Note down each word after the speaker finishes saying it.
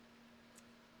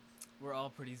we're all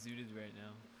pretty zooted right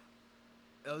now.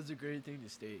 That was a great thing to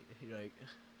state. You're like,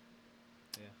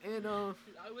 Yeah. and Dude,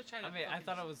 I wish I mean, I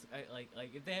thought it was like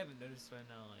if they haven't noticed by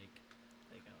now, like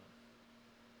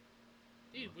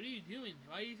Dude, what are you doing?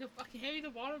 Why are you so fucking heavy the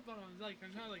water bottle? I was like,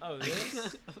 I'm trying to like. oh this.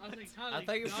 I was like, trying to, I like,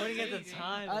 thought you were not putting say at the anything.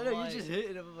 time. I know I'm you just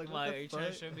hitting him. I'm like, I'm what like, the are you fuck?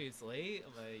 trying to show me it's late?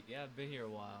 I'm like, yeah, I've been here a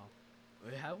while.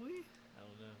 Wait, have we? I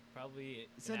don't know, probably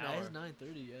It's an hour. nice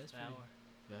 9:30. Yeah, it's An pretty. hour.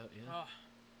 Well, yeah, Oh,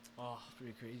 Oh, it's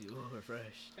pretty crazy. Ooh, we're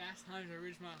fresh. fast times I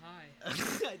reached my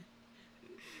high.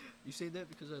 You say that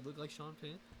because I look like Sean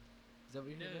Penn? Is that what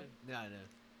you're saying? Nah, no.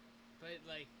 But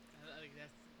like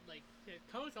that's like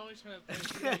Cohen's always trying to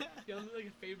play like, you look like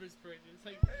a favorites person. It's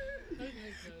like,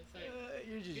 it's like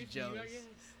You're good just for you, I jealous.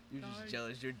 guess. You're just Sorry.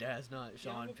 jealous. Your dad's not Yeah,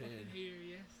 Sean I'm a Penn. fucking hater,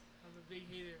 yes. I'm a big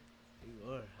hater.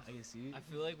 You are. I can see it. I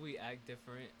feel like we act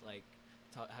different, like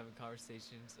having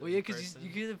conversations. Well, as yeah, a because person. you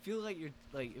can feel like you're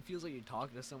like it feels like you're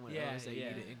talking to someone Yeah, else that you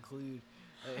yeah. need to include.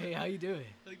 Like, hey, how you doing?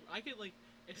 Like I could like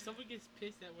if someone gets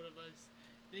pissed at one of us,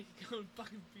 they could go and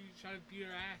fucking try to beat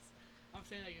our ass. I'm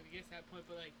saying like if it gets to that point,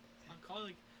 but like on call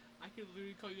like I could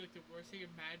literally call you like the worst thing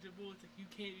imaginable. It's like you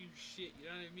can't do shit. You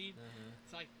know what I mean?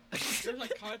 It's like there's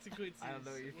like consequences. I don't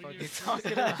know what you're when fucking first-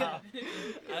 talking about.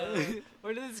 I don't know.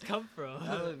 Where did this come from?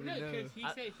 I don't even No, know.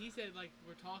 because he said like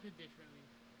we're talking differently,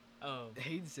 Oh,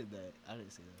 Hayden said that. I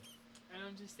didn't say that. and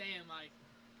I'm just saying like,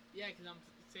 yeah, because I'm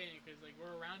saying because like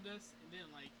we're around us, and then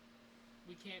like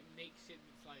we can't make shit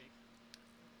that's like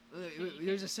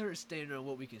There's a certain standard on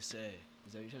what we can say.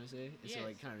 Is that what you're trying to say? It's Yes.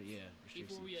 like kind of before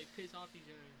restrictions we like piss off each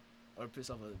other. or piss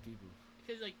off other people.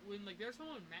 Because like when like there's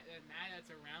someone mad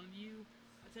that's around you,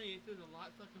 I tell you it feels a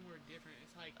lot fucking more different.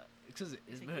 It's like Because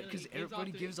It's like, it gives everybody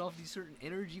off the- gives off these certain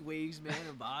energy waves, man,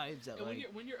 and vibes that and like.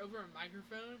 when you're over a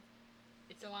microphone,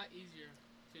 it's a lot easier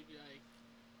to be like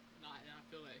not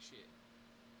feel that shit.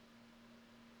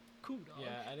 Cool, dog.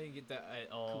 yeah, I didn't get that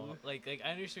at all. Cool. Like I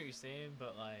understand what you're saying,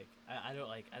 but like I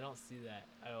don't see that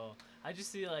at all. I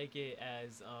just see like it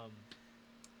as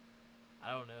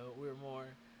I don't know. We're more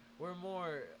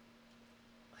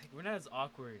like we're not as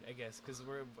awkward, I guess, because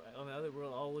we're on the other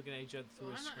world all looking at each other through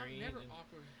Well, a I'm screen. never and-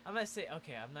 awkward. I'm not saying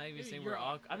okay. I'm not even Maybe saying you're we're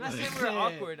awkward. I'm awkward. not saying we're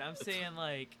awkward. I'm saying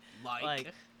like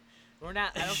Like, we're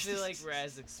not. I don't feel like we're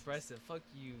as expressive. Fuck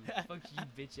you,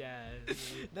 bitch ass.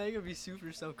 now you're gonna be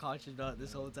super self-conscious about it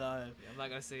this whole time. I'm not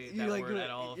gonna say You're that like word gonna- at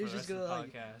all for you're the just rest of the gonna,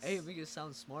 like, podcast. Hey, make it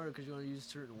sound smarter because you want to use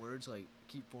certain words like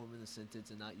keep forming the sentence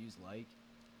and not use like.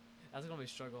 That's gonna be a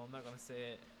struggle. I'm not gonna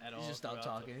say it at all. You just stop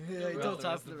throughout the- talking. throughout Don't the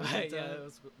talk rest for of the the rest of the yeah,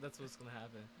 time. that's what's gonna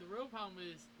happen. The real problem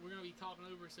is we're gonna be talking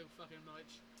over so fucking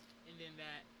much, and then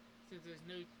that since there's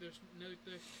no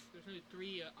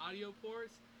three audio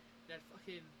ports, that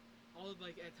fucking all of,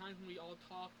 like at times when we all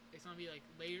talk, it's gonna be like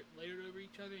layered over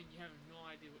each other, and you have no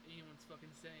idea what anyone's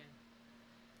fucking saying.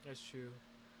 That's true.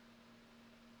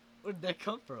 Where did that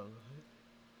come from?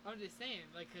 I'm just saying,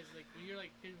 like, cause like when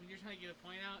you're trying to get a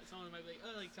point out, someone might be like,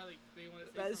 oh, like, so, like they want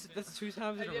to say something. That's 2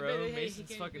 times in Hey, a but row. hey, he Mason's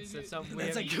can't fucking do said it. something.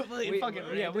 That's like completely we, fucking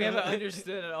yeah, we random. haven't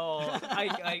understood at all.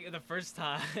 I the first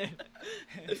time.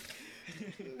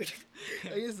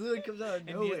 I guess it literally comes out of And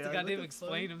he nowhere. has to like, what goddamn the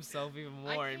explain fuck? himself even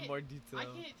I more in can't- more detail. I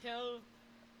can't tell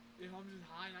if I'm just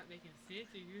high not making sense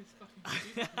or you're just fucking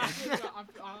stupid.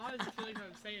 I honestly feel like what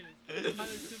I'm saying is kind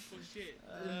of simple shit.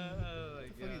 Oh my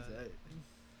What the fuck is god. that?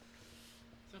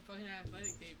 Some fucking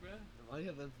athletic tape, bro. Why do you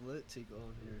have athletic take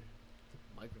on your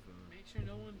microphone? Make sure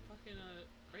no one fucking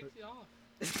breaks it off.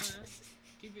 You know?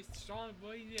 Keep it strong,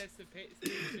 boy. You need that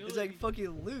stability. It's like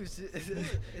fucking loose. See,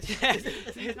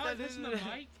 it's not touching the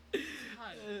mic.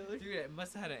 God. Dude, it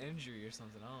must have had an injury or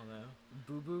something. I don't know.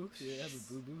 Boo boo? Yeah, I have a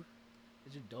boo boo.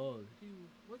 It's your dog. Dude,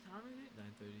 what time is it?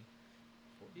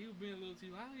 9:30. You've been a little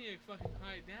too loud. You gotta fucking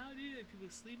quiet down, dude. If people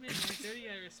sleeping at 9:30, you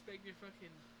gotta respect your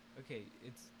fucking. Okay,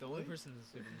 it's the only What? person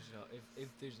that's sleeping in the show. If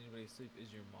there's anybody asleep,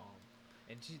 is your mom,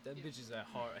 and that Yeah. bitch is a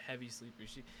heavy sleeper.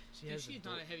 She Dude, has. she's the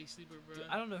door, not a heavy sleeper, bro. Dude,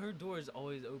 I don't know. Her door is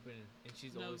always open, and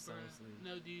she's No, always bro. sound asleep.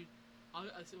 No, dude. I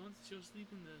said once she'll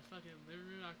sleep in the fucking living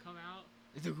room, I come out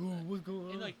It's like, ooh, what's going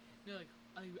on? and like, no, like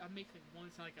I make like one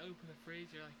sound, like I open the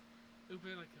fridge or like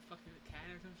open like a fucking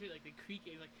can or some shit, like the creak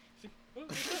and like she's like,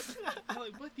 oh, what's up? I'm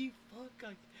like, what the fuck?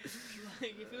 Like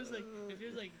it feels like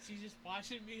she's just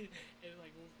watching me and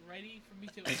like ready for me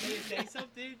to say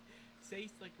something. Say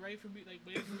like ready for me, like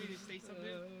waiting for me to say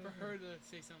something, for her to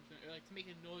say something or like to make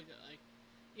a noise that like,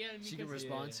 yeah, I mean, she can 'cause-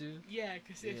 respond to. Yeah,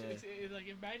 because Yeah. it's like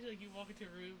imagine like you walk into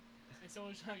a room and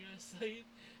someone's trying to go to sleep,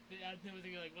 then out of nowhere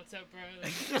they go like, "What's up, bro?"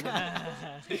 Like,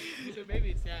 so maybe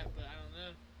it's that, but I don't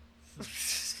know.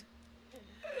 It's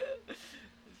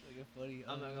like a funny.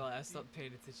 I'm not gonna lie. I stopped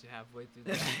paying attention halfway through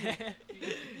that.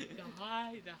 The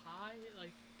high,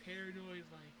 like paranoid,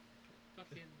 like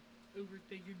fucking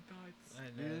overthinking thoughts. I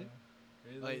Really? know.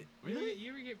 Really? Like, You never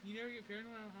really? get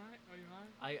paranoid on high? Are you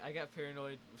high? I got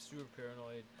paranoid, super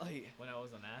paranoid Like, when I was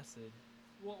on acid.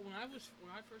 Well, when I first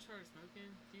started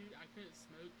smoking, dude, I couldn't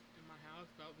smoke in my house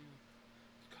without being like,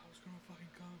 the cops gonna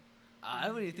fucking come. I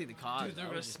don't even think the cops. Dude, they're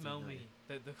I gonna would just smell think, me.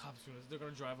 like- The cops they're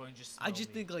gonna drive by and just smell I just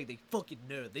me. think like they fucking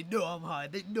know. They know I'm high.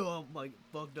 They know I'm like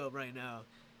fucked up right now.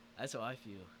 That's how I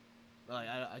feel. But, like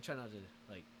I try not to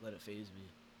like let it phase me.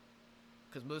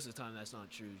 Cause most of the time that's not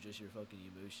true. Just your fucking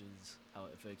emotions, how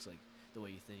it affects like the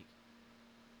way you think.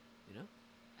 You know?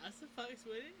 That's the fucks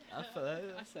with it. I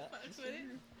That's the fucks with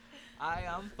it.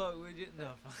 I'm fuck with you. No,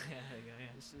 fuck yeah.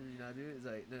 You know, dude. It's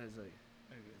like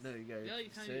no, you gotta Yeah, you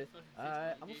kinda say, get fucking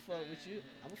alright, fixed I'ma when you fuck get with you.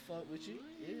 I'ma fuck with you.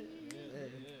 Yeah.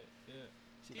 Dude,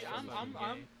 Shit, I'm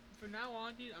fucking from now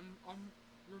on, dude. I'm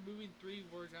removing 3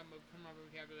 words from my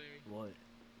vocabulary. What?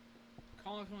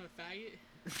 Calling someone a faggot.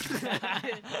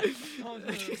 Calling someone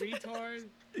a retard.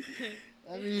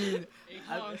 I mean, And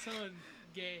calling someone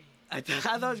gay. I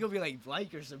thought it was gonna be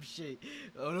like or some shit.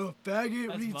 Oh no, faggot,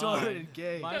 That's retard, mine. and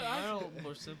gay. Mine No, I'm- are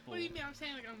more simple. What do you mean? I'm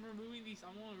saying like I'm removing these. I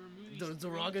want to remove these. Those 3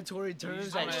 derogatory terms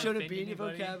just that wanna shouldn't offend be in your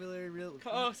anybody? vocabulary. Real.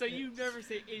 Oh, so you never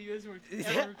say any of those words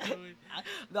ever, Cohen.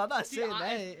 No, I'm not Dude, saying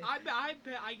that. I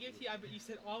bet you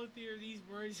said all 3 of these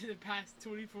words in the past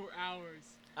 24 hours.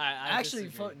 I Actually,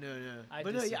 disagree. fuck no. I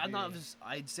But no, yeah, I'm not. disagree. Just,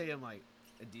 I'd say I'm like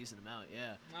a decent amount,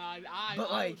 yeah. But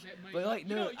But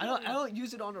no, I don't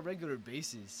use it on a regular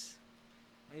basis.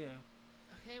 Yeah.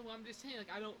 Okay, well I'm just saying like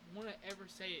I don't want to ever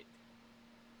say it.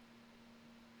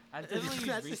 I definitely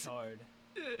That's use the- retard.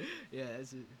 Yeah,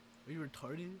 that's it. Are you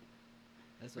retarded?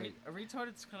 That's like. A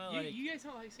retard is kind of like. You guys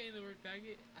don't like saying the word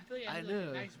faggot. I feel like it I has like, know.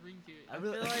 a nice ring to it. I I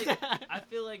really-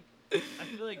 feel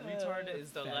like retard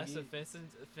is the less Faggot.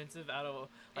 offensive out of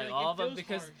Yeah, like like, all it of them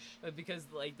feels because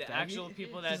like the Faggot? actual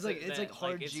people It's that's like- it's that, like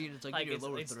hard it's, G and it's like in your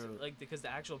lower it's throat. like because the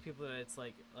actual people that it's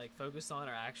like focused on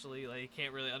are actually like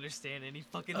can't really understand any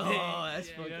fucking thing. Oh, that's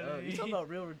Yeah, fucked you know what I up. You mean? talking about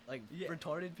real like Yeah.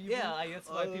 retarded people? Yeah, like, that's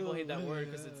why people hate that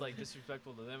word because Oh, it's like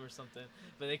disrespectful to them or something.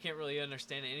 But they can't really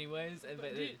understand it anyways. And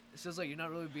But but dude, So it's like you're not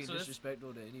really being So that's-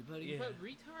 disrespectful to anybody. Yeah. But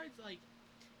retards like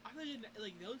I feel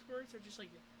like those words are just like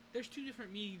there's 2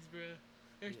 different meanings, bro.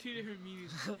 There's 2 different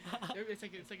meanings.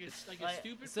 It's like a Like,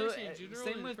 stupid so, person in general.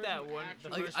 same and with a that person one- actually-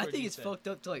 the Like first I word think you it's said. fucked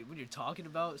up to like when you're talking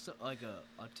about like a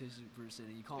autistic person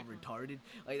and you call them retarded.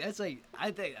 Like that's like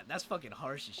I think that's fucking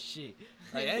harsh as shit.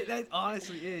 Like that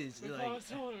honestly is. But Like call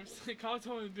someone a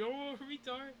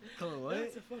retard. call it what?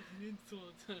 That's a fucking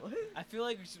insult. What? I feel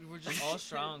like we're just all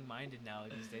strong-minded now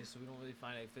these days, so we don't really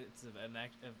find it offensive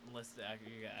unless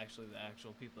you're actually the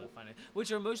actual people that find it,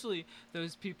 which are mostly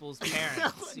those people's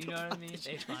parents. You know what I mean?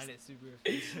 They find it super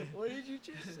offensive. What did you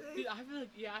just Dude, say? I feel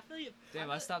like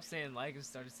Damn, I stopped saying like and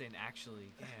started saying actually.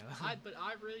 Damn. But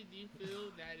I really do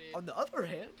feel that On the other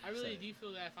hand, I really sorry. do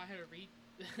feel that if I had a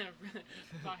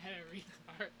if I had a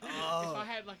retard, Oh. if I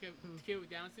had like a kid with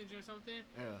Down syndrome or something,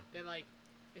 Yeah. then like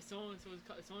if someone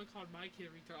called my kid a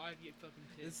retard, I'd get fucking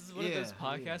pissed. This is one of those Yeah,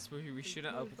 podcasts where we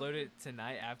shouldn't upload it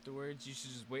tonight afterwards. You should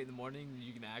just wait in the morning and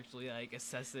you can actually like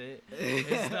assess it and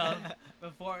stuff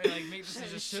before like make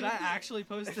decisions. Should I actually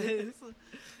post this?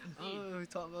 Oh, we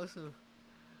talking about some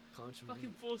controversy.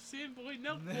 Fucking full sin, boy.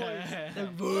 No, boys.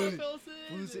 Like, Boy, boy. full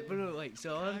sin. Bullshit. But no, like,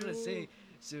 so I was gonna Kyle. say,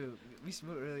 so we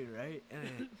smoked earlier, right?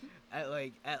 And at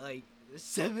like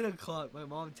 7 o'clock, my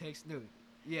mom texted. No,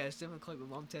 yeah, 7 o'clock, my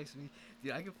mom texted me.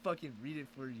 Dude, I can fucking read it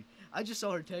for you. I just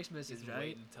saw her text message, He's right?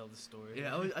 waiting to tell the story.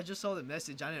 Yeah, I just saw the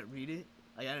message. I didn't read it.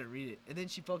 Like, I didn't read it. And then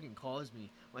she fucking calls me.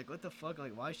 I'm like, what the fuck?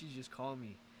 Like, why she just call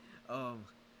me?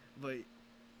 But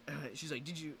she's like,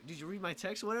 did you read my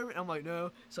text or whatever? And I'm like,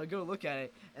 no. So I go look at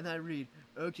it, and I read,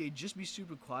 okay, just be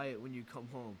super quiet when you come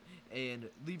home, and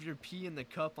leave your pee in the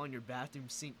cup on your bathroom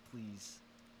sink, please.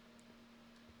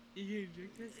 You gonna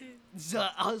drink that shit? So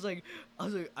I was like,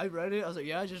 I read it. I was like,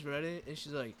 yeah, I just read it. And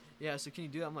she's like, yeah, so can you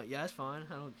do that? I'm like, yeah, it's fine.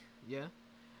 I don't, yeah.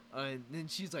 And then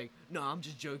she's like, no, I'm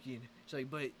just joking. She's like,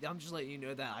 but I'm just letting you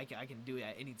know that I can do it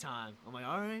at any time. I'm like,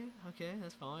 all right, okay,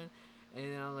 that's fine.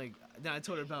 And then I'm like, then I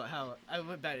told her about how I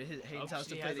went back to Hayden's house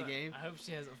to play the game. I hope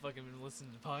she hasn't fucking been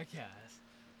listening to the podcast.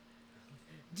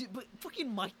 Dude, but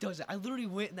fucking Mike does it. I literally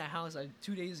went in that house like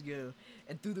 2 days ago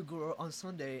and through the on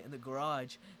Sunday in the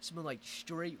garage smelled like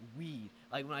straight weed.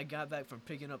 Like when I got back from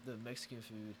picking up the Mexican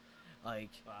food, like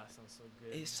Wow, that sounds so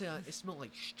good. it smelled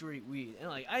like straight weed. And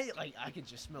I could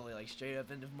just smell it like straight up.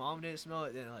 And if mom didn't smell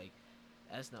it, then like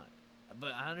that's not.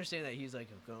 But I understand that he's like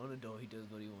a grown adult. He does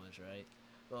what he wants, right?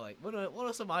 But like, what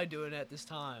else am I doing at this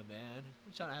time, man?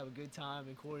 I'm trying to have a good time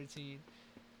in quarantine,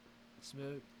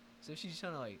 smoke. So she's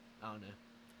trying to like, I don't know.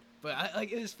 But I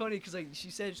like it was funny because like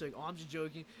she said she's like, oh, I'm just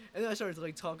joking, and then I started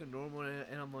like talking normal,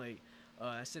 and I'm like,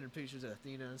 I sent her pictures of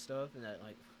Athena and stuff, and that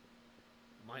like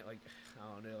might like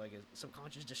I don't know like a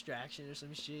subconscious distraction or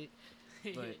some shit.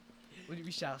 But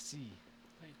we shall see.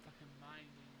 Playing fucking mind.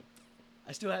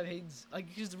 I still have Hayden's like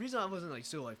because the reason I wasn't like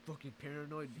so like fucking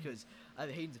paranoid because I have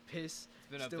Hayden's piss.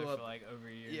 It's been up still there for like over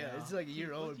a year. Yeah, now. it's like a year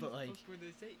Dude, old, what but the like fuck were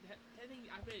those? That thing,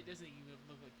 I bet it doesn't even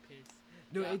look like piss.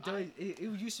 no, Yeah, it does.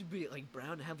 It used to be like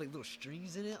brown and have like little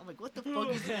strings in it. I'm like, what the fuck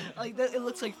is that? Like that? It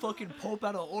looks like fucking pulp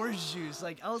out of orange juice.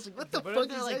 Like I was like, what the What fuck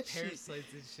if is there's, that like shit?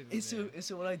 parasites and shit? And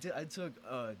so what I did, I took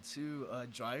 2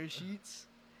 dryer sheets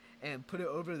and put it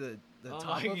over the Oh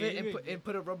top my of it God. and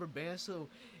put a rubber band so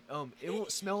it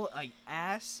won't smell like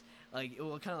ass. Like it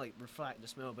will kind of like reflect the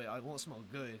smell, but it won't smell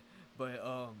good. But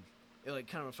it like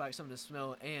kind of reflects some of the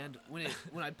smell. And when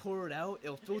I pour it out,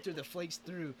 it'll filter the flakes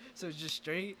through, so it's just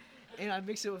straight. And I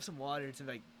mix it with some water to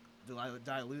like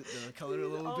dilute the color a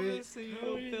little bit.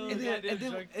 And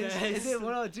then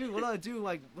what I'll do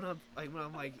like when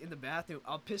I'm like in the bathroom,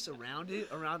 I'll piss around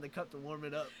the cup to warm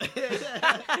it up.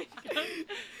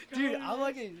 Dude, I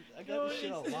got this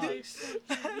shit on lock.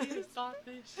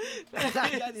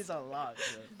 I got this on lock,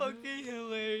 bro. Fucking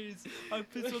hilarious. I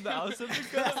pissed on the outside of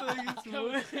the cup so it gets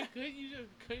warm. Couldn't you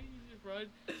just run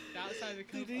outside the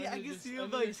cup? Dude, I under can the- see him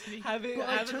under like the sneak? having Well,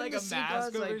 I like turned a the sink on,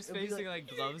 mask like, over his it'd be face and like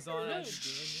gloves on. No, as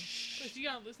he's But you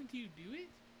gotta listen to you do it?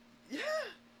 Yeah,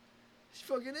 she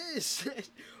fucking is.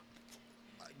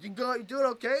 You doing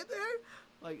okay there?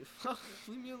 Like, fuck,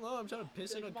 leave me alone. I'm trying to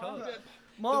piss in a Like, cup.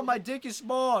 Mom, Mom, my dick is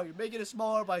small. You're making it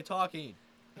smaller by talking.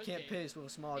 I can't Okay. piss with a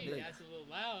small hey, dick. that's a little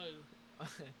loud.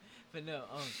 doing it. But no,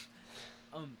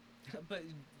 but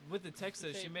with the text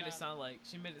though, she Same made it time. sound like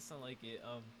it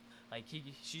like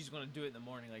she's gonna do it in the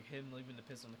morning, like him leaving the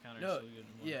piss on the counter. No, so we do it in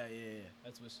the morning. yeah.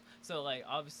 That's what. So like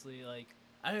obviously like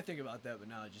I didn't think about that, but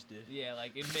now I just did. yeah,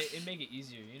 like it make it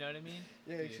easier. You know what I mean?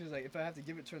 Yeah, she was like, if I have to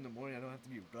give it to her in the morning, I don't have to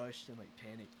be rushed and like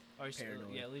panic. Or she, Paranoid.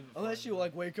 yeah, leave it. for Unless her. you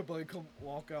like wake up, like come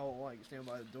walk out, like stand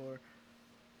by the door,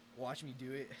 watch me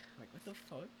do it. Like what the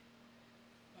fuck?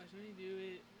 Watch me do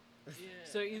it. Yeah.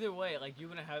 So either way, like you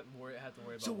wouldn't have to worry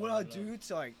about. So what warming I'll it up. do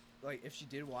to like if she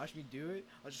did watch me do it,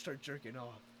 I'll just start jerking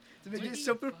off. To make What it the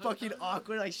super fuck? fucking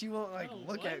awkward, like she won't like Oh,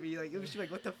 look what? at me, like she's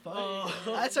like, what the fuck? Oh.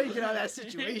 That's how you get out of that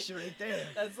situation right there.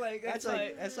 That's like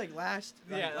That's like last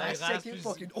second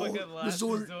fucking last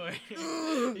resort. resort.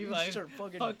 You You like start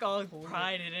fucking fuck all pulling it.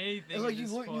 pride in anything. And like at you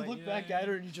this look point, know back what I at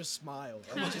her mean? and you just smile.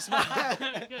 Like, you just smile.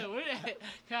 Okay, what?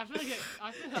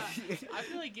 I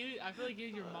feel like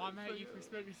getting your mom at you for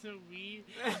smoking some weed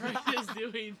versus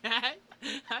doing that.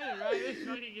 I'd rather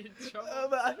fucking get in trouble.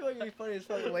 But I feel like it'd be funny as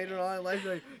fuck later on in life.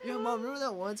 Like, yo, mom, remember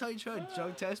that one time you tried to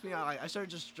drug test me? I started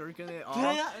just jerking it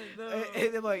off.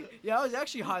 And then like, yeah, I was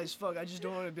actually high as fuck. I just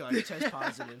don't want to be like test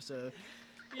positive. So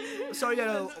I'm sorry,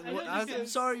 I'm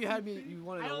sorry you had me. You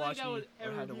wanted I to don't watch think that me would or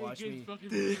ever had to be a watch good me. fucking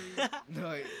memory. No,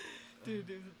 like, Dude,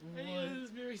 Any what? of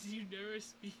those memories you never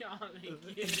speak on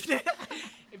again.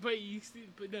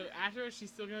 But no, after she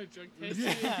still got a drug test.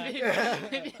 Yeah.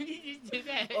 And then you just did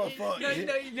that. Oh, fuck.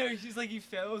 No, she's like, he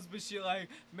fails, but she like,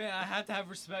 man, I have to have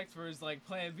respect for his like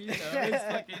plan B though. It's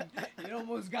fucking, it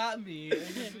almost got me. Like,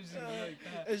 it's just like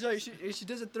that. it's like she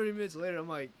does it 30 minutes later. I'm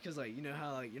like, cause like you know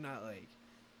how like you're not like,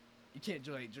 you can't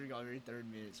like drink all every 30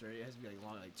 minutes, right? It has to be like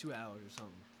long, like 2 hours or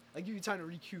something. Like give you time to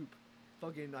recoup.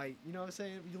 Fucking like, you know what I'm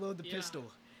saying? You load the Yeah. pistol,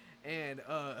 and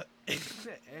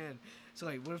and so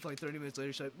like, what if like 30 minutes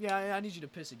later she's like, yeah, I need you to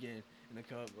piss again in the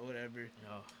cup or whatever,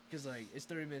 No. cause like it's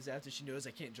 30 minutes after she knows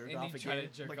I can't jerk And off you try again.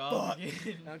 to jerk I'm like, off fuck.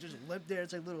 again. And I'm just limp there.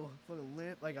 It's like little fucking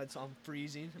limp. Like I'm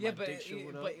freezing. Yeah, my but dick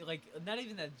shriveled up. like not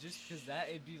even that. Just because that,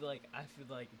 it'd be like, I feel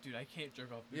like, dude, I can't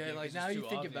jerk off. Yeah, again like 'cause now it's you too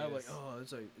think about it, like,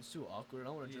 obvious. oh, it's too awkward. I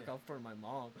don't want to jerk Yeah. off in front of my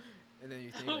mom. And then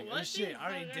you think Oh, like, oh what shit, the I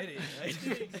already fuck? did it.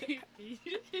 Like, You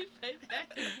didn't say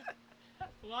that.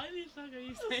 Why the fuck are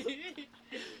you saying it?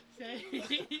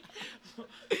 Saying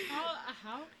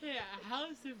how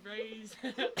is the phrase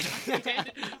I can't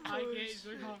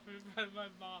jerk off in front of my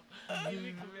mom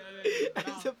even come out of your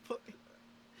It's a mouth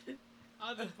fu-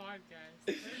 on the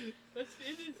podcast? Let's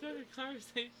end this fucking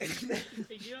conversation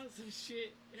and get on some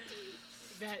shit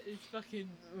that is fucking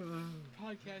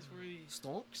podcast worthy.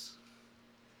 Stonks?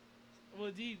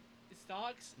 Well, dude,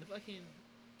 stocks fucking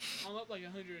I'm up like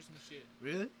 100 or some shit.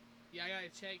 Really? Yeah, I gotta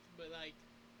check, but like,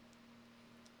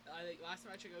 I think last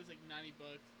time I checked, it was like $90.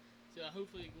 So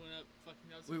hopefully going up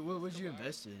fucking else. Wait, what would you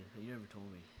invest in? You never told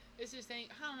me. It's just saying,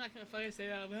 I'm not gonna fucking say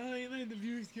that. But I ain't letting the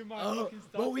viewers get my Oh, fucking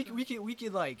stocks. well, we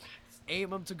could like aim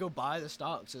them to go buy the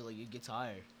stock so like it gets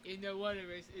higher. You know,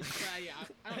 whatever. It's yeah,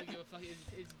 I don't give a fuck.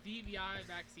 It's VBI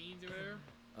vaccines or whatever.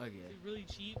 Okay. It's really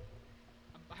cheap.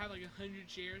 I have like 100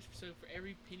 shares, so for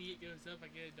every penny it goes up, I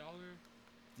get $1.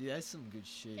 Dude, that's some good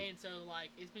shit. And so like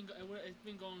it's been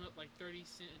going up like 30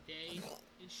 cents a day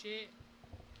and shit.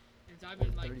 And so I've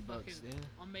been like $30, fucking, yeah.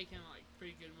 I'm making like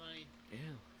pretty good money.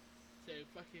 Yeah. So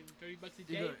fucking $30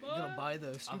 a You day. gonna buy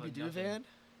the Scooby Doo van?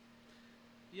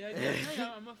 Yeah,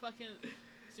 I'm a fucking.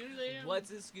 Sooner or later,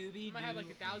 What's a Scooby? I might have like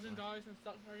 $1,000 in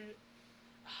stock market.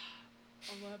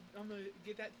 I'm gonna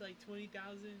get that to like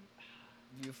 20,000.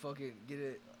 You fucking get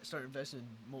it, start investing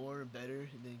more and better,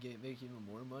 and then make even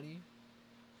more money,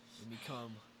 and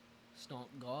become Stomp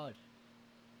God,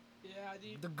 Yeah,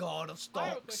 dude. the God of I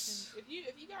have a question. stocks.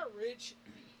 If you got rich,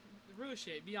 real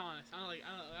shit. Be honest. I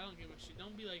don't give a shit.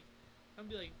 Don't be like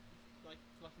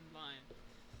fucking lying.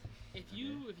 If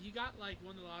you got like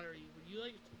won the lottery, would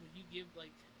you give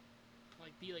like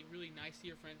be like really nice to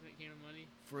your friends when it came to money?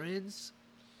 Friends.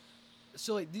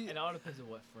 So like, It all depends on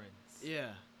what friends. yeah.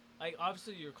 Like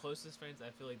obviously your closest friends, I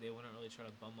feel like they wouldn't really try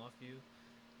to bum off you,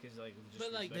 because like just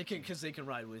But, like, They respect can, you. they can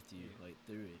ride with you, Yeah. like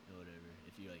through it or whatever.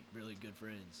 If you're like really good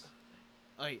friends,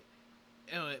 like,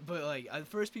 anyway, but like the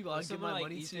first people I give Someone my like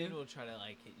money Ethan to. will try to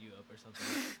like hit you up or something.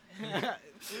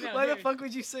 No, Why the dude. fuck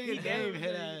would you say a He name, never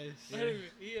head said- ass?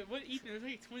 Yeah, what Ethan? There's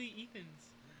like 20 Ethans.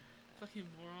 Fucking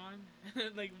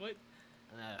moron. Like what?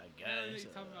 I I don't know guess. what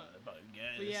you're talking about.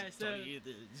 Guess. But yeah, so- Tony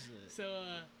So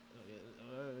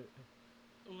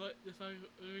what the fuck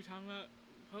were we talking about?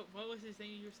 What was this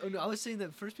thing you were Oh saying? no, I was saying that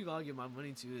the first people I give my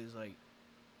money to is like,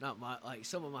 not my like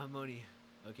some of my money,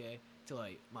 okay, to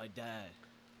like my dad.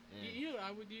 And You know what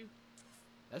I would do?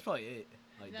 that's probably it.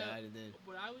 Like No. dad, and then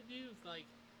What I would do is like,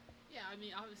 yeah, I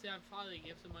mean, obviously I'd probably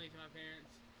give some money to my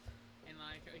parents and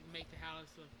like make the house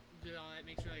look good, all that,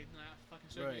 make sure like not fucking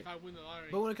struggling Right. if I win the lottery.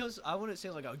 but when it comes, I wouldn't say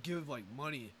like I'll give like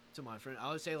money to my friend.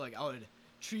 I would say like I would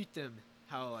treat them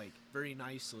how like very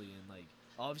nicely and like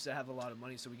obviously I have a lot of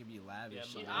money so we can be lavish.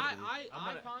 Yeah, a Yeah, little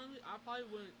bit. I probably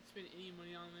wouldn't spend any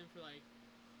money on them for like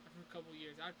for a couple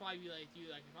years. I'd probably be like,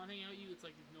 dude, like if I'm hanging out with you, it's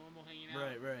like normal hanging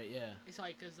out. Right, yeah. It's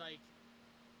like, cause like,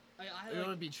 I You like,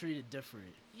 want to be treated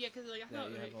different. yeah, cause like I Yeah, thought,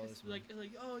 you have right, all 'cause, this money.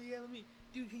 like, oh yeah,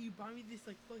 dude, can you buy me this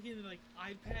like fucking like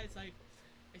iPad?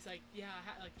 It's like, yeah,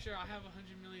 like sure, I have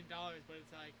 $100 million, but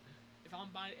it's like, if I'm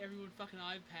buying everyone fucking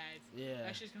iPads, Yeah.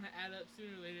 that's just gonna add up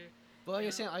sooner or later. But like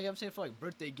Yeah. I'm saying for like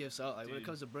birthday gifts, when it Dude.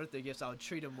 comes to birthday gifts, I would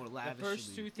treat them more The lavishly.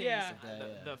 first two things, Yeah. Like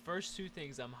that, the first two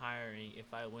things I'm hiring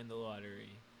if I win the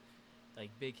lottery, like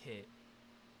big hit,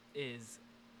 is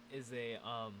a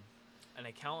an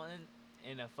accountant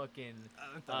and a fucking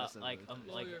I thought like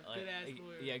Lawyer, good-ass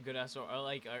lawyer. yeah, good ass or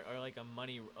like a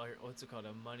money or what's it called,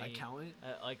 a money accountant.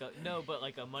 like a no, but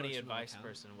like a money Personal advice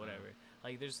accountant? person, whatever.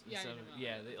 Like there's Yeah, I some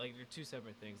know. like they're two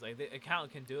separate things. Like the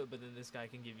accountant can do it, but then this guy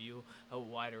can give you a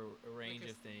wider range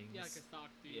of things. Yeah, like a stock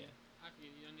dude. Yeah. I forget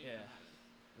you. I need Yeah.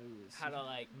 to Ooh, How to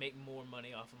like make more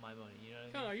money off of my money, you know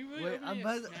what Come I on, are mean? you really Wait, opening I'm a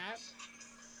about to- Snap?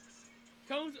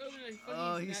 Cone's opening a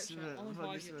Oh, fucking he's Snapchat on the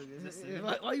fucking podcast. smoking. Listen.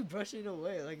 Why are you brushing it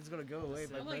away? Like it's gonna go away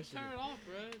Listen. by I'm like, brushing turn it. it off,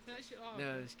 bro. Turn that shit off.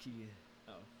 No, it's key.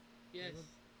 Yes.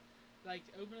 Like,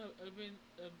 open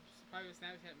a private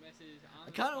Snapchat message on I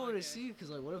the kind of want to podcast. see because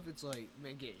like, what if it's like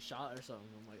man getting shot or something?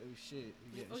 I'm like, oh shit,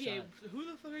 you getting Okay, shot. so who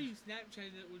the fuck are you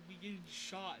Snapchatting that would be getting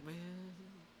shot? Man,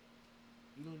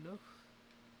 you don't know.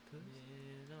 Man,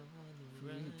 on the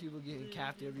run, People getting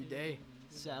capped every day.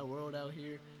 Sad world out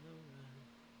here.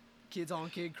 Kids on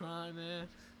kid crime, man.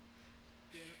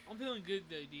 Dude, I'm feeling good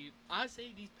though, dude. I'd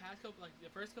say these past couple, like the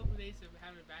first couple of days of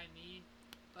having a bad knee,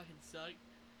 fucking sucked.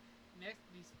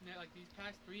 These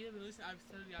past 3 I've been listening.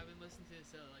 I've been listening to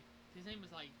this like his name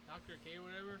is like Dr. K or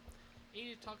whatever.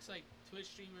 He just talks like Twitch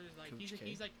streamers like Coach K?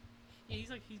 he's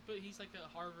like a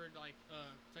Harvard like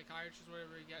psychiatrist or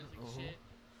whatever. He got like shit,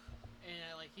 and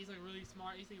like he's like really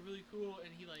smart. He's like really cool,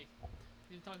 and he's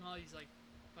been talking to all these like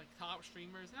top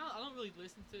streamers. And I don't really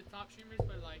listen to top streamers,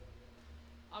 but like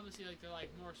obviously like they're like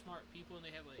more smart people and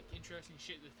they have like interesting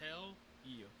shit to tell.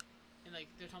 Yeah. And like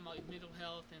they're talking about like mental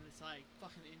health and it's like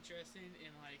fucking interesting and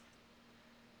like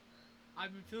I've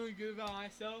been feeling good about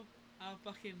myself. I'm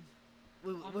fucking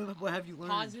What have you learned?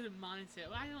 positive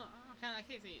mindset. Well, I can't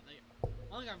say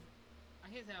like I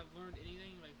can't say I've learned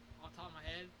anything like on top of my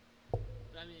head.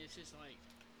 But I mean it's just like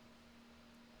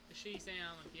the shit he's saying.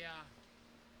 I'm like yeah.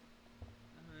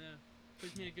 I don't know.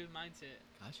 Puts me in a good mindset.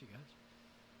 Gotcha.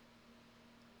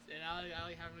 And I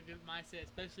like having a good mindset,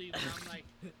 especially when I'm like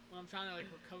when I'm trying to like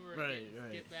recover and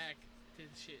Right. get back to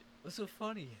the shit. What's so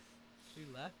funny? We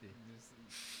laughing. Just,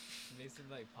 Mason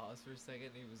like paused for a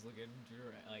second. And he was looking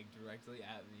directly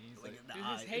at me. He's like, Like in the Dude,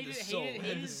 eye, this in the soul,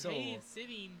 in the soul. Hayden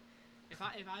sitting if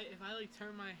I like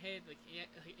turn my head like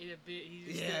in a bit, he's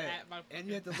just Yeah, at my. and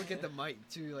you have to look at the mic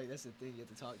too. Like that's the thing. You have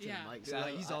to talk to Yeah. the mic. So Yeah,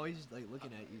 like, he's I- always like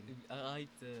looking at you. I like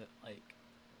to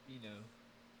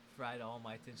provide all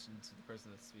my attention to the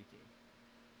person that's speaking.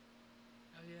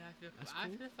 Oh yeah, That's I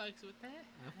cool. feel fucks with that.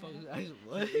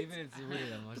 What? Even it's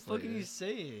weird. I'm What the just fuck like, are you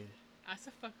saying? I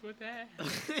still fuck with that.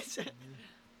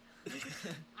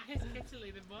 I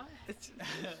speculated, boy.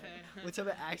 What type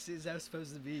of accent is that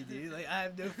supposed to be, dude? Like I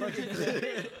have no fucking clue.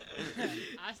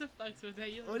 I still fucks with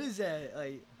that. You What is that?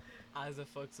 Like Isaac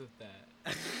fucks with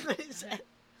that. what is that?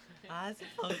 Isaac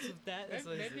fucks with that. That's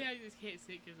what he Maybe said. I just can't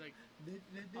sit because like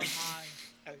I'm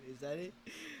high. Is that it?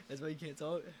 That's why you can't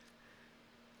talk?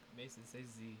 Mason, say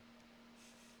Z.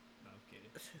 No, I'm kidding.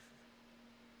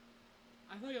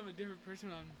 I feel like I'm a different person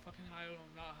when I'm fucking high when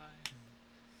I'm not high.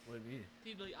 What do you mean?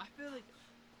 Dude, like I feel like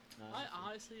I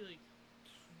honestly like.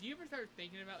 Do you ever start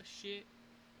thinking about shit?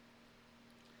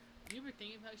 Do you ever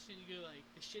think about shit and you go like,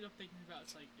 the shit I'm thinking about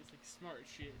is like smart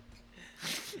shit.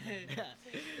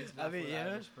 It's I not mean, for the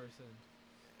yeah. average person.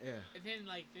 Yeah. And then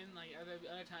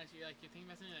other times you're thinking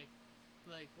about something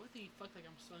like what the fuck, like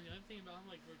I'm thinking about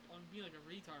I'm being like a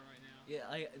retard right now. Yeah,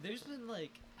 there's been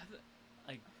like,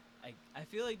 I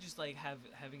feel like just like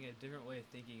having a different way of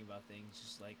thinking about things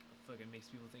just like fucking makes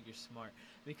people think you're smart,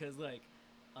 because like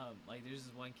there's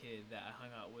this one kid that I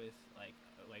hung out with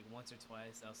like once or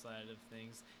twice outside of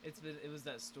things. It was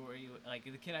that story, like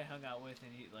the kid I hung out with,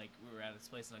 and he like we were at this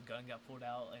place and a gun got pulled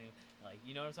out, and like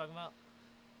you know what I'm talking about?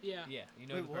 Yeah. Yeah, you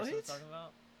know Wait, the person I'm what? talking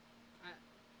about?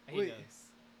 He Wait. knows.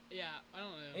 Yeah, I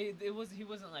don't know. He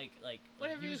wasn't like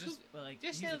Whatever, he was who- just like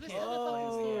just he's say a this kid.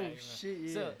 Oh Yeah, shit!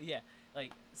 Yeah. So yeah,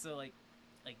 like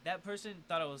that person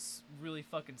thought I was really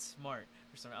fucking smart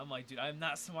or something. I'm like, dude, I'm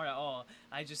not smart at all.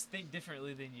 I just think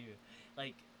differently than you.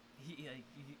 Like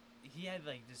he had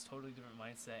like this totally different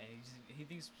mindset, and he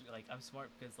thinks like I'm smart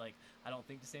because like I don't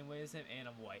think the same way as him, and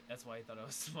I'm white. That's why he thought I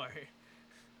was smart.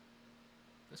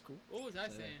 That's cool. What was I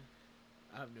So, saying?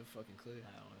 I have no fucking clue.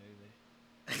 I don't know either.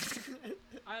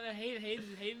 I don't know.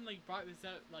 Hayden like brought this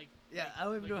up like. Yeah, I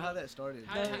don't even Like, know how that started.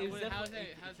 How- No, it was how's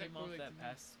definitely- how's it that came off correlate that to me?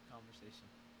 past conversation.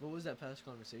 What was that past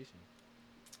conversation?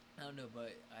 I don't know,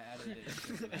 but I added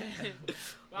it.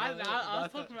 Well, I I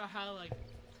was talking about how like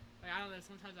I don't know.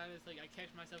 Sometimes I just like I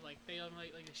catch myself like thinking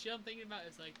like the shit I'm thinking about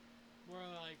is like more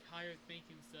like higher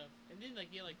thinking stuff, and then like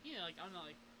like I'm not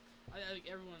like like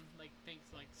everyone like thinks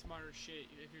like smarter shit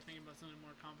if you're thinking about something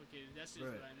more complicated. That's just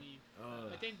Right. what I mean. Oh.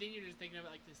 But then you're just thinking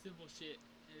about like the simple shit,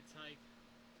 and it's like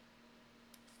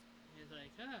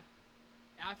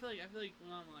I feel like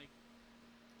when I'm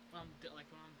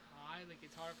high, like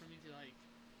it's hard for me to like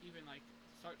even like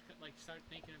start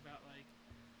thinking about like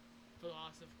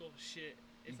philosophical shit.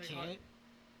 It's You like can't?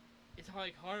 it's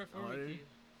like harder for Harder? me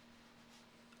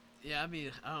to. Yeah, I mean,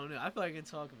 I don't know. I feel like I can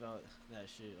talk about that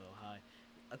shit real high.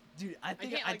 Dude, I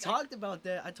think can't, I like, talked about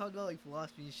that. I talked about like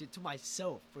philosophy and shit to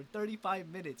myself for 35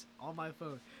 minutes on my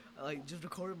phone. I, like just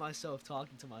recorded myself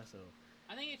talking to myself.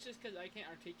 I think it's just because I can't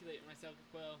articulate myself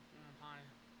well when I'm high.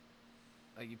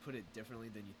 Like you put it differently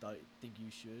than you think you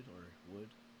should or would.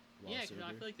 While Yeah, because I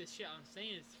sober. feel like the shit I'm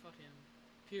saying is fucking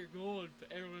pure gold,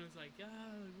 but everyone is like,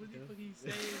 what the fuck are you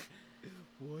saying?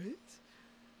 What?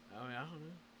 I mean, I don't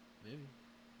know. Maybe.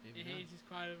 And Maybe he's just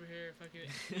quiet over here, fucking.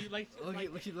 You like,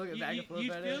 looking back and forth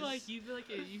you at feel us. like you feel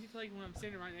like when I'm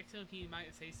sitting right next to him, he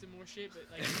might say some more shit, but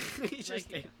like, He's like, just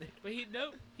standing there. but he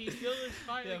still is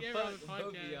quiet like every other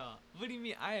podcast. y'all. What do you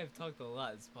mean? I have talked a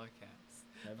lot this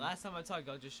podcast. Have you? Last time I talked,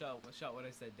 I just shot what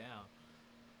I said down.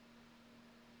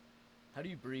 How do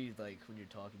you breathe like when you're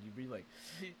talking? Do you breathe like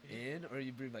in or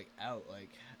you breathe like out like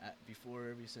before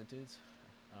every sentence?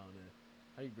 I don't know.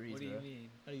 How do you breathe? What do you bro? mean?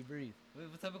 How do you breathe?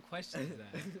 What type of question is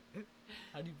that?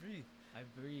 How do you breathe? I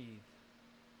breathe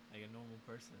like a normal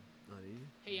person. Not you?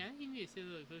 Hey, I think you need to sit a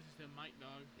little closer to the mic,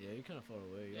 dog. Yeah, you're kind of far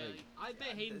away. Yeah, Like, like, I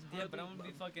bet Hayden's Yeah, hard. but I'm gonna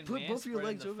be fucking Put both of your man-spreading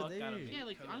legs the over fuck out of there. me. Yeah,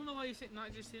 like I don't know why you're sitting,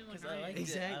 not just sitting like Because I like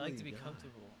Exactly, I like to be God.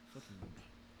 comfortable. fucking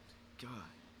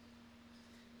God.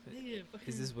 Nigga, fucking.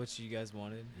 Is this what you guys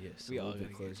wanted? Yes, We a all little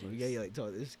bit gotta get closer. We close. gotta like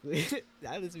talk this quick.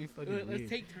 That lets me fucking Let's weird.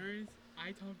 take turns.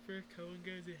 I talk first, Cohen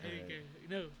goes, and Hayden Alright. goes.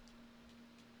 No.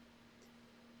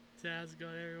 So how's it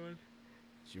going, everyone?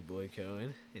 It's your boy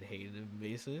Cohen and Hayden and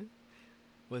Mason.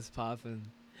 What's poppin'?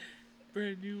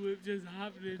 Brand new whip just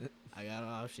happening. I got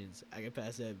options. I can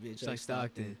pass that bitch It's like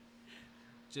Stockton.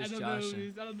 Just I don't know.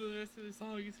 Joshing. I don't know the rest of the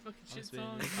song. It's a fucking I'm shit spinning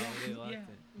song. this holiday Yeah.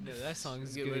 Lockton. No, that song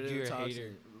is Get good. rid of You're the a Thompson.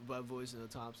 hater. By voice no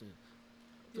Thompson.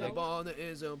 Yeah, Play ball in the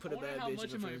end zone. Put I a wonder bad how bitch much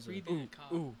in am the I friend zone. breathing, Ooh,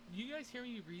 cop? ooh. You guys hear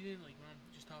me breathing like when I'm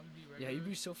just talking to you Yeah, regularly? you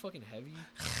be so fucking heavy.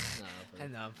 Nah,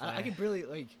 And I'm I can barely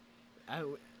like.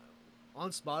 on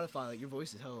Spotify, like your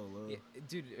voice is hella low. Yeah,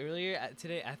 dude, earlier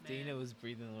today, Athena Man. was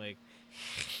breathing like.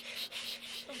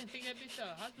 Fucking take that bitch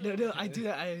out. No, I do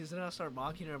that. Then I start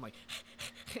mocking her. I'm like,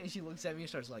 and she looks at me and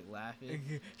starts like laughing.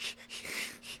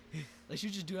 Like she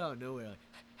just do it out of nowhere. Like,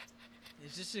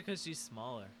 It's just because she's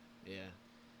smaller. yeah.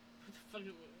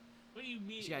 What do you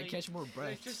mean? She gotta catch more Like,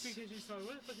 breaths. just because you're small,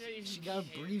 what the fuck does that even She mean?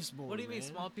 gotta breathe more. What do you mean man.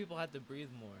 small people have to breathe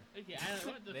more? Okay, I don't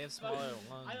know what the They have fuck- smaller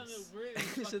I don't know lungs. where the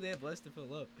fuck. So they have less to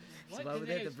fill up. What? So why would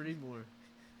they have to breathe more?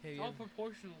 Hey, It's all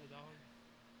proportional, dog.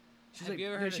 She's Have like, you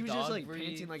ever no, heard she a was just dog like breathe?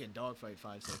 panting like a dog for like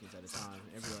 5 seconds at a time,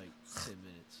 every like 10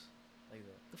 minutes. like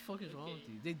that. The fuck is wrong with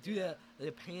Okay. you? They do that. They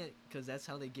pant because that's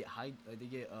how they get high. Like they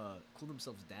get cool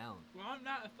themselves down. Well, I'm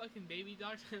not a fucking baby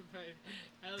doctor, but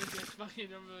I look at fucking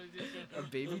number just A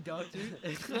baby doctor?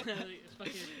 it's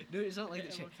fucking. No, it's not like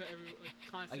that.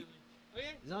 Constantly. Oh yeah.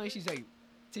 It's not like she's like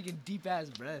taking deep ass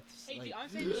breaths. Hey, like, dude, I'm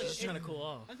saying She's trying to cool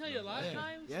off. I'm telling you, a lot of yeah,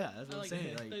 times. yeah, that's what I'm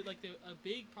saying. Like, A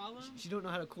big problem. she don't know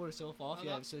how to cool herself off A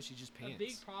yet, lot- so she just pants. A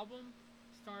big problem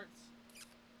starts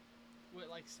with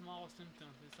like small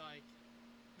symptoms. It's like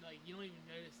you don't even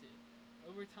notice it.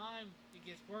 Over time, it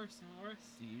gets worse and worse.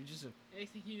 Dude, you're just a.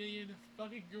 Next thing you know, you're in the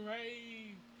fucking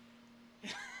grave.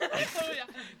 Oh yeah,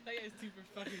 that guy's super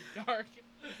fucking dark.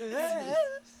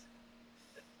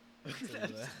 That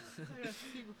guy's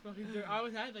super fucking dark. I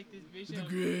had like this vision. The Of,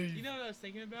 grave. you know what I was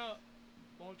thinking about?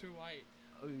 Walter White.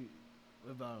 Oh,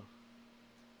 what about?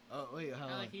 Oh wait, how?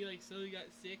 How like he like slowly got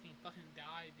sick and fucking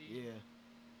died, dude. Yeah.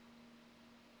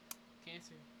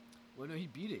 Cancer. Well, no, he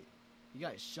beat it. He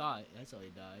got shot. That's how he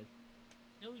died.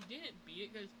 No, he didn't beat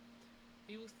it because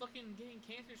he was fucking getting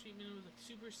cancer treatment and was like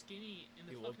super skinny in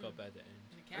the He woke fucking up at the end.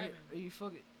 in the cabin. Are you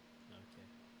fucking? Okay.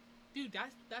 Dude,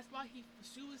 that's why he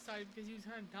suicide because he was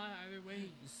trying to die either way.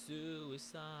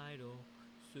 Suicidal.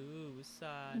 You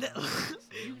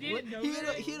didn't What? know He had,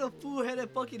 that? he had a full head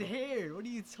of fucking hair. What are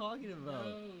you talking about?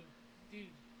 No, dude.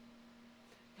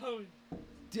 Oh,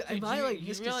 Dude, Dude, am I like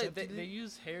you realize they misconcepting it?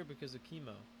 use hair because of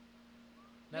chemo,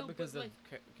 not No, because but, of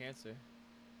like- cancer.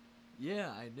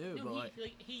 Yeah, I knew, no, but he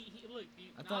like, he look. Dude,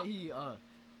 I thought he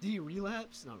did he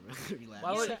relapse? No, relapse.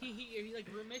 Why would- he like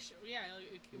remission? Yeah,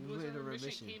 like it He was went a into remission.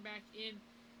 remission. Came back in,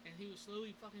 and he was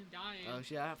slowly fucking dying. Oh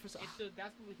shit! I, first, And so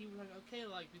that's what he was like. Okay,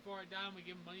 like before I die, I'm gonna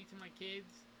give money to my kids,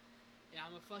 and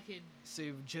I'm gonna fucking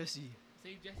save Jesse.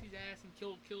 save Jesse's ass and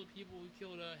kill the people who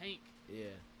killed Hank.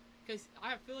 Yeah. Cause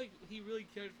I feel like he really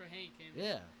cared for Hank, and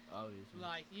Yeah. Obviously.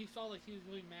 like you saw like he was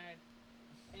really mad.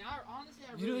 And I honestly,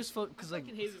 I You really know it's fun because like.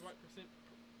 fucking hated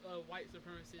white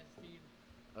supremacists, dude.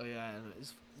 Oh yeah, I know. It's,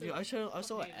 So dude, I saw an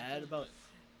fucking ad about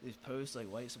these posts like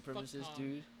white supremacists, Todd.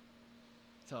 dude.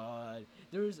 Todd.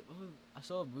 There was. I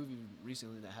saw a movie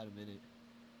recently that had him in it.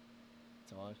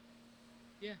 Todd.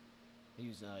 Yeah. He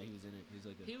was in it. He was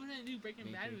like a. He was in a new Breaking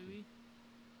main Bad character. movie.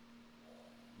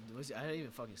 I didn't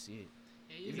even fucking see it.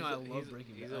 Yeah, Even though I love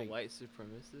Breaking He's Bad, a like- white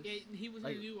supremacist. yeah, he was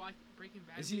like- in a new Breaking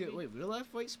Bad Is he movie. wait real life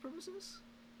white supremacist?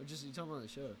 Or just you talking about the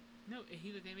show? No, they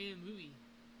made a movie.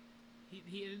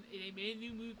 They made a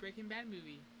new movie, Breaking Bad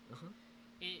movie, Uh huh.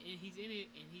 and he's in it,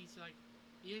 and he's like,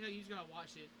 you just gotta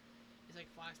watch it. It's like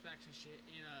flashbacks and shit,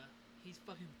 and he's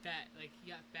fucking fat. Like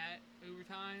he got fat over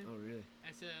time, Oh really?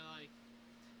 and so like,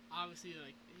 obviously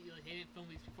like they didn't film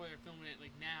these before they're filming it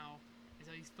like now, and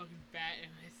so he's fucking fat,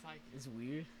 and it's like, It's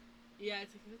weird. yeah,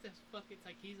 it's like what the fuck? It's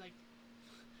like he's like.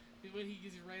 When he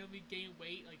just randomly gained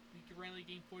weight, like he could randomly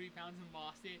gain 40 pounds and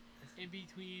lost it in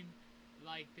between,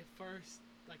 like the first,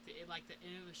 like the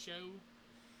end of the show,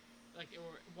 like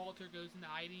or Walter goes into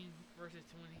hiding versus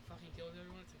to when he fucking kills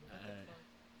everyone. It's like what the fuck,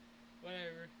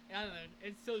 whatever. I don't know.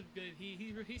 It's still good.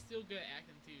 He's still good at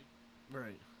acting too.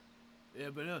 Right.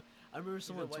 Yeah, but no, I remember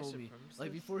someone white told me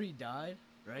like supremacist? before he died,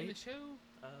 In right? the show,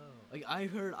 Oh. Like I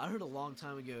heard a long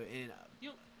time ago, and You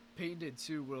know- Peyton did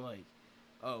too. Where like,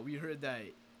 we heard that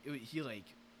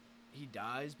he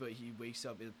dies, but he wakes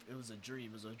up. It was a dream.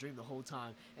 It was a dream the whole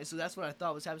time, and so that's what I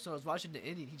thought was happening. So I was watching the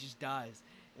ending. He just dies,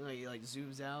 and like it like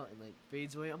zooms out and like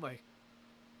fades away. I'm like,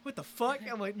 what the fuck?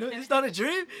 I'm like, no, it's not a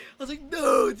dream. I was like,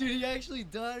 no, dude, he actually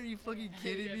died. Are you fucking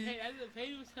kidding me?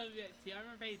 Peyton was telling me that too. I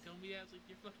remember Peyton told me that. I was like,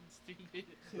 you're fucking stupid.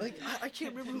 Like I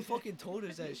can't remember who fucking told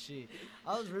us that shit.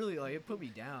 I was really like, it put me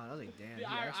down. I was like, damn, he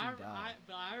actually died.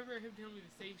 But I remember him telling me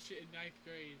the same shit in 9th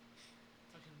grade.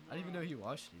 Fucking I didn't even know moron. he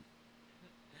watched it.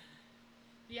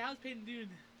 Yeah, how's Peyton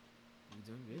doing? You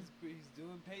doing good? He's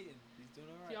doing Peyton. He's doing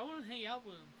Dude, I want to hang out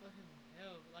with him. Fucking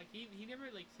hell. Like, he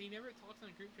never talks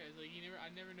on group chats. Like, I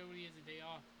never know when he has a day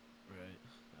off. Right.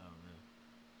 I don't know.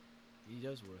 He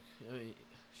does work. I mean,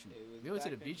 shoot. It was We went to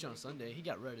the back beach then, on he was- Sunday. He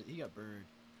got burned.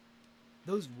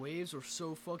 Those waves were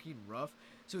so fucking rough.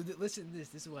 So listen to this.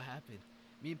 This is what happened.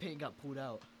 Me and Peyton got pulled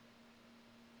out.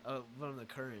 from the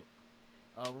current.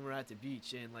 When we're at the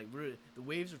beach and like the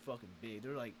waves are fucking big.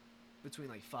 They're like between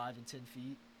like 5 and 10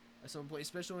 feet at some point.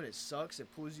 Especially when it sucks, it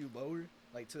pulls you lower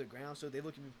like to the ground. So they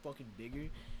look even fucking bigger.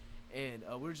 And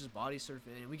we're just body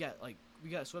surfing and we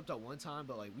got swept out one time,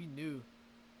 but like we knew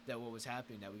that what was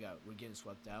happening, that we're getting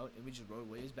swept out, and we just rode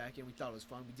waves back in. We thought it was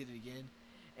fun. We did it again,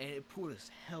 and it pulled us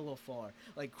hella far,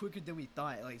 like quicker than we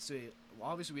thought. Like so,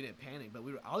 obviously we didn't panic, but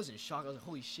I was in shock. I was like,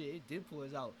 holy shit, it did pull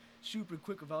us out super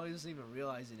quick without us even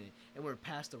realizing it, and we're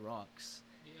past the rocks.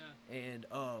 Yeah. And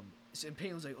and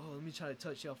Payne was like, oh, let me try to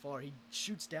touch how far. He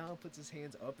shoots down, puts his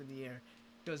hands up in the air,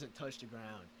 doesn't touch the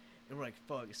ground, and we're like,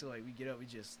 fuck. So like we get up, we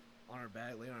just on our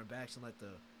back, lay on our backs, and let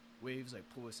the waves like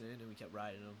pull us in, and we kept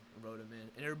riding them and rode them in,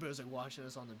 and everybody was like watching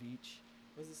us on the beach.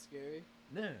 Was it scary?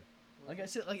 No, like I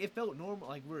said, like it felt normal,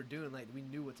 like we were doing, like we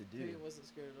knew what to do. It wasn't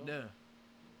scared at all. No,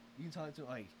 you can talk to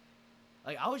like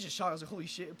I was just shocked. I was like, holy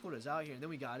shit, it pulled us out here, and then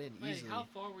we got in Wait, easily. how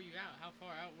far were you out? How far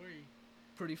out were you?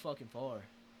 Pretty fucking far.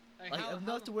 Like, Like how,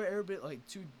 enough to where everybody, like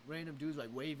two random dudes like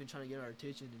waving, trying to get our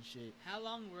attention and shit. How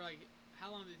long did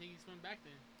you think you swam back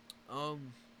then?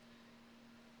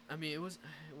 I mean, it was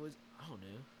I don't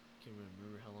know. Can't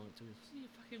remember how long it took us. You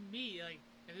fucking me, like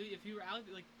if you were out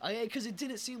like. Because it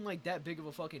didn't seem like that big of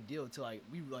a fucking deal until like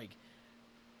we like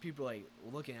people like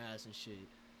looking at us and shit.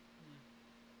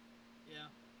 Yeah.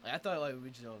 Like, I thought like we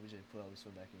just put all we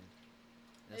swim back in.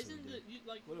 That's Isn't what we did.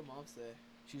 like? What did mom say?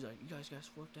 She's like, you guys got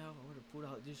swept out. I would have pulled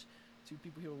out. There's two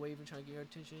people here waving, trying to get our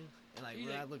attention. And like She's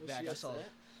when like, I looked Was back, she I saw. upset?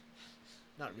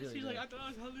 Not really. She's no. like, I thought I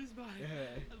was gonna lose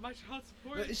my child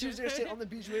support. But she was there sitting on the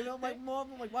beach waving. I'm like, Mom,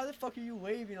 why the fuck are you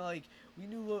waving? Like, we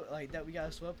knew like that we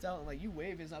got swept out, and like you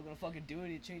waving is not gonna fucking do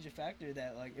anything to change the factor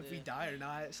that like if we Yeah. die or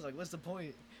not. So like, what's the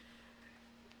point?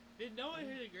 Did no one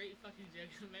hear the great fucking joke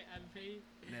I made?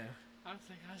 No. I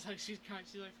was like, she's crying.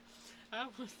 She's like, I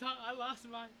almost thought I lost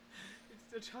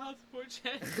the child support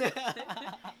check.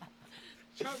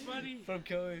 Trump money. From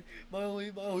Cohen, my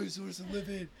only source of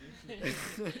living. That is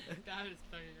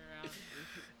fucking around.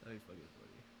 That'd be fucking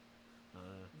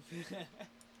funny.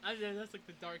 I mean, that's like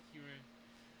the dark humor.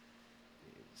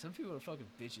 Some people are fucking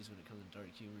bitches when it comes to dark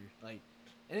humor. Like,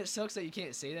 and it sucks that you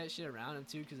can't say that shit around them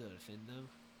too, because it'll offend them.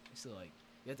 So like,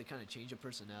 you have to kind of change your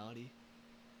personality.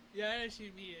 Yeah, I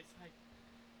actually mean it's like,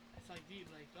 dude,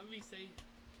 like, let me say,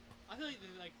 I feel like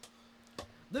they're like,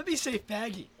 Let me say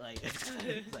faggot. Like,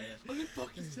 let me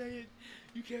fucking say it.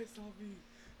 You can't stop me.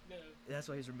 No, that's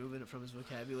why he's removing it from his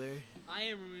vocabulary. I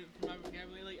am removing it from my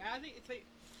vocabulary. Like, I think it's like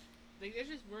there's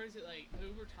just words that like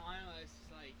over time, it's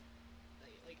just like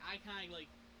I kind of like.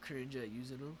 Cringe at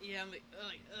using them. Yeah, I'm like,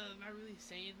 am I really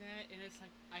saying that? And it's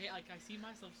like, I see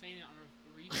myself saying it on a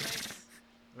reflex.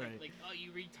 Right. Like, oh,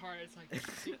 you retard. It's like,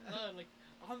 like,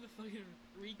 I'm the fucking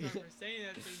retard for saying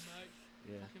that so much.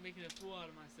 Yeah. Fucking making a fool out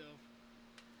of myself.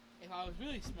 If I was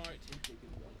really smart,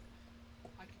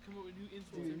 I could come up with new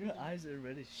insults. Dude, every your day. eyes are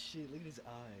red as shit. Look at his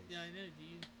eyes. Yeah, I know,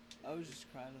 dude. I was just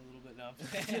crying a little bit now.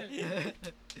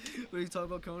 When you talk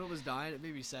about Conan was dying, it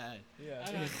made me sad. Yeah.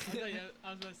 I was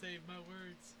about to say my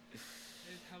words. They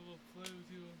just have a flow to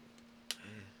them.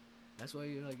 That's why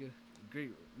you're like a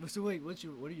great. So wait, what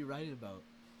are you writing about?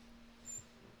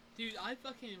 Dude, I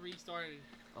fucking restarted.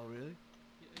 Oh really?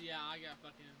 Yeah, I got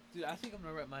fucking. Dude, I think I'm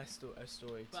gonna write my a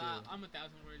story But too. I'm 1,000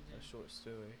 words in. A short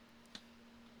story.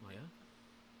 Oh yeah.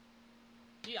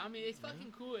 Yeah, I mean it's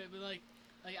fucking cool, but like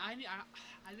I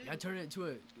I didn't. turn it into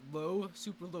a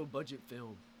super low budget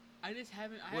film I just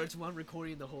haven't. where it's one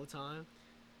recording the whole time.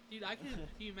 Dude, I can. Can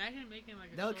you imagine making like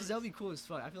a No, short, because that'd be cool as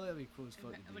fuck. I feel like that'd be cool as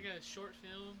fuck. to like do. a short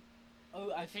film?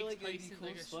 Oh, I That feel takes like it'd place be in cool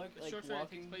like as fuck. a Like short story that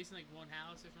walking. takes place in like one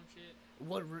house or some shit.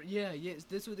 Yeah,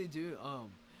 that's what they do.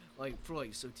 Like for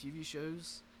like so TV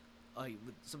shows, like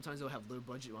sometimes they'll have low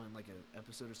budget on like an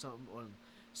episode or something.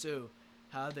 So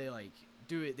how they like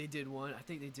do it? They did one. I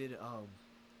think they did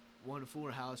one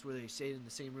Fuller House where they stayed in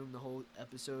the same room the whole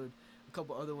episode. A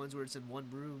couple other ones where it's in one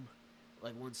room,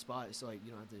 like one spot. So like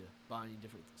you don't have to buy any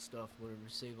different stuff, whatever.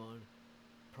 Save on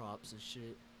props and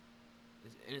shit.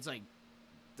 And it's like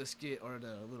the skit or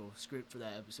the little script for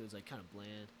that episode is like kind of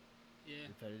bland, Yeah.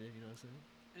 repetitive. You know what I'm saying?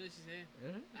 And it's just saying.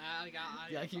 Yeah.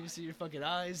 Yeah, I can't even see your fucking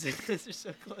eyes. They're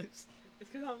so close.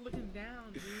 It's because I'm looking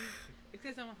down, dude. It's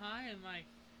because I'm high and like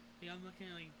I'm looking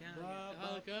like down. Like, if I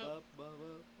look up,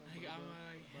 like I'm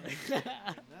like.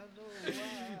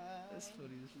 That's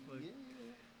funny as fuck.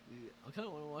 Dude, I kind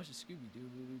of want to watch a Scooby Doo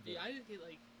movie. But Dude, I just get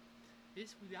like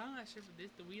this. I'm not sure, but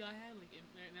the weed I had, like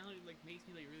now it like makes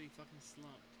me like really fucking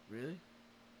slumped. really?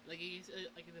 Like it's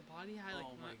like in the body I like.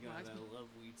 Oh my when I god, I smoke- love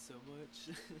weed so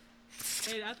much.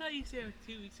 Hey, I thought you said like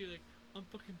 2 weeks ago, like I'm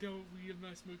fucking done with weed. I'm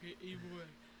not smoking anymore.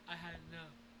 I had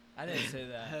enough. I didn't say I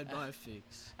that. had my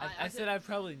fix. I said I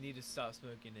probably need to stop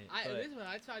smoking it. But This is what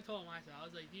I told myself. I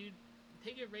was like, dude,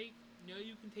 take a break. You know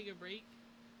you can take a break.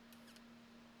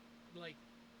 Like,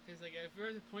 cause like if there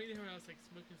was a point there when I was like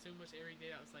smoking so much every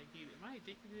day, I was like, dude, am I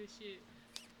addicted to this shit?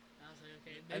 And I was like,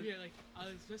 okay, maybe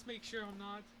I'll just make sure I'm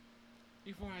not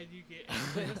before I do get.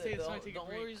 Let's say it's time to take the a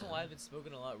break. only reason why I've been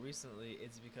smoking a lot recently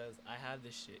is because I have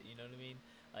this shit. You know what I mean?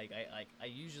 Like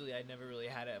I never really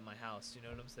had it at my house. You know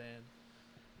what I'm saying?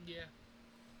 Yeah.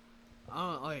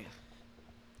 I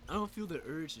don't feel the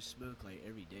urge to smoke like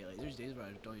every day. Like there's days where I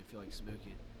don't even feel like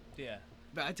smoking. Yeah.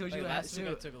 But I told Like, you last week I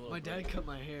so took a little my dad break. cut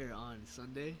my hair on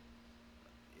Sunday.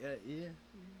 Yeah. It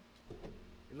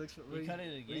looks. What You do cut it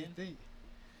What do you again? think?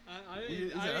 I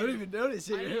I don't even notice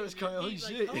it. Your hair was cut. Holy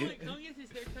shit. Cohen gets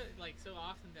his haircut like so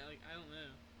often that like I don't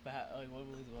know.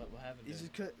 But what happened? It's To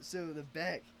just cut. So the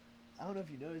back. I don't know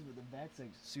if you noticed, but the back's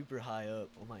like super high up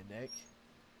on my neck.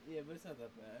 Yeah, but it's not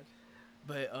that bad.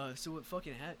 But so what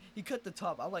fucking happened? He cut the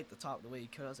top. I like the top the way he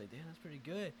cut. I was like, damn, that's pretty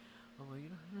good. I'm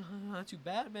like, not too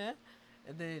bad, man.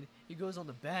 And then he goes on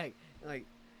the back, and like,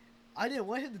 I didn't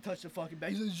want him to touch the fucking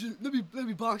back. He's like, let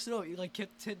me box it up. He like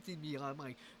kept tempting me. I'm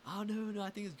like, oh no,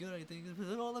 I think it's good. I think it's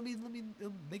good. No, let me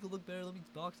make it look better. Let me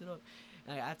box it up.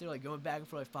 And after like going back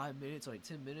for like 5 minutes, or like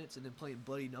 10 minutes, and then playing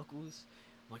bloody knuckles,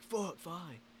 I'm like, fuck,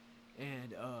 fine.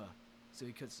 And so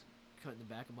he cutting the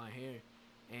back of my hair,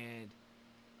 and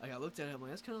like I looked at it, I'm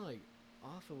like, that's kind of like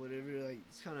off or whatever. Like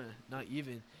it's kind of not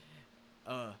even.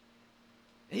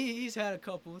 He's had a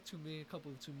couple too many,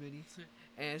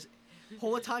 and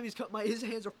whole time he's cut his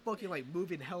hands are fucking like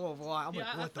moving hell of a lot. I'm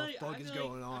like, what the fuck is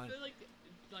going on? I feel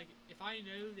like if I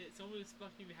know that someone's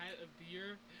fucking had a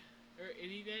beer or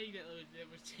anything that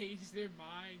would change their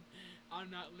mind, I'm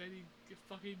not letting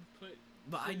fucking put.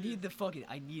 But I needed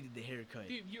the haircut.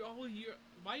 Dude,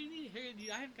 why do you need a haircut, dude?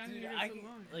 I haven't gotten a haircut in so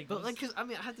long. Like, But like, cause I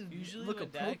mean, I have to usually look my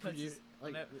dad cuts appropriate, his-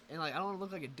 like, whenever- and like I don't want to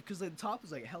look like because the top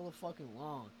is like hella fucking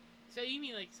long. So you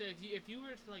mean like if you were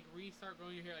to like restart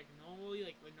growing your hair like normally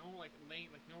like normal like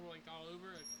length like normal length all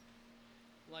over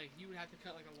like you would have to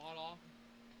cut like a lot off.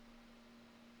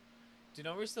 Do you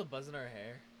know we're still buzzing our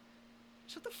hair?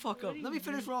 Shut the fuck What up. do Let you me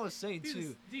finish do? what I was saying Dude,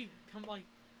 too. dude, come like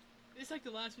it's like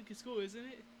the last week of school, isn't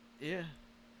it? Yeah.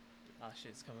 Ah,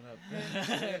 shit's coming up.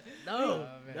 No. Oh,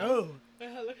 man. No.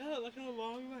 Look how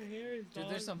long my hair is. Dude, dog.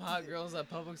 there's some hot girls at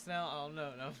Publix now. I don't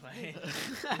know. No, I'm playing.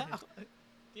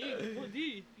 Dude, well, dude,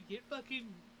 you get fucking.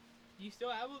 You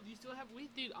still have weed,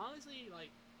 dude. Honestly, like,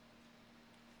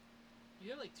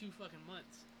 you have like 2 fucking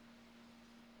months.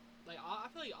 Like I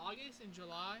feel like August and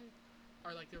July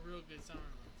are like the real good summer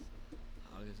months.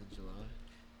 August and July.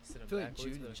 Sit I him feel like backwards,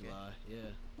 June but and okay. July.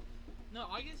 Yeah. No,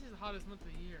 August is the hottest month of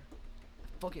the year.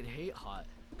 Fucking hate hot.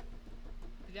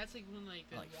 That's like when like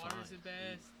the Like water's the 5,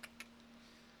 best.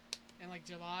 And like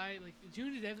July, like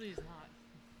June definitely is not.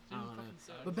 I June don't know. fucking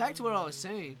sucks. But back to what I was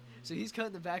saying. So he's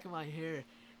cutting the back of my hair,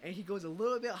 and he goes a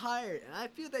little bit higher, and I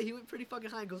feel that he went pretty fucking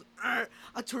high and goes, "Arr!"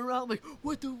 I turn around, I'm like,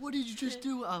 what did you just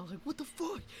do? I was like, what the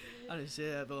fuck? I didn't say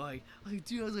that, but like,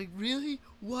 dude, I was like, really?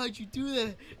 Why'd you do that?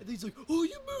 And then he's like, oh,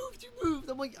 you moved.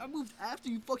 I'm like, I moved after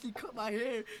you fucking cut my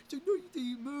hair. He's like, no, you did,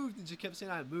 you moved. And just kept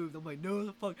saying I moved. I'm like, no,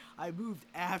 the fuck, I moved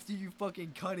after you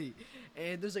fucking cut it.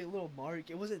 And there's like a little mark.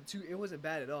 It wasn't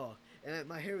bad at all. And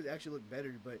my hair would actually look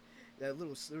better, but there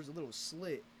was a little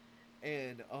slit.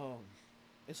 And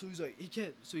so he's like, he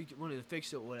wanted to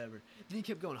fix it or whatever. Then he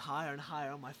kept going higher and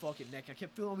higher on my fucking neck. I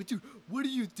kept feeling, I'm like, dude, what are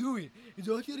you doing? He's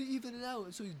like, I gotta even it out.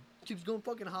 And so he keeps going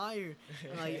fucking higher.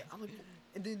 And like, I'm like,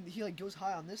 and then he like goes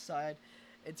high on this side,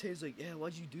 and Taylor's like, yeah,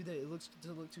 why'd you do that? It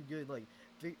doesn't look too good. Like,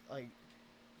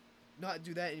 not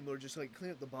do that anymore. Just like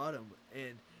clean up the bottom.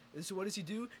 And so what does he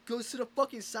do? Goes to the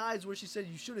fucking sides where she said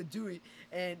you shouldn't do it,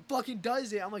 and fucking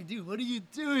does it. I'm like, dude, what are you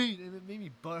doing? And it made me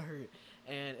butthurt,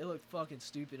 and it looked fucking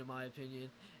stupid in my opinion.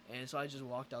 And so I just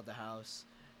walked out the house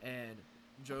and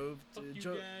drove to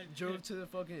the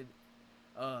fucking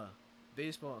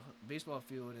baseball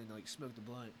field and like smoked the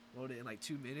blunt. Rolled it in like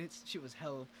 2 minutes. Shit was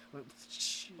hell. What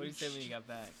do you say when you got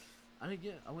back? I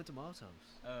went to mom's house.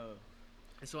 Oh.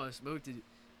 And so I smoked it,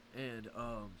 and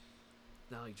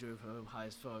then I drove home high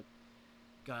as fuck,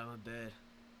 got in my bed,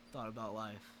 thought about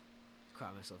life,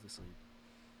 cried myself to sleep.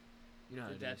 You know how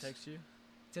Did it dad is. text you?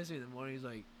 He texted me in the morning. He's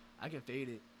like, I can fade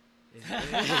it.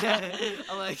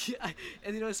 I'm like,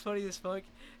 and you know what's funny as fuck?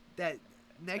 That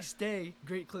next day,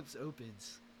 Great Clips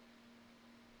opens.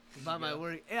 By my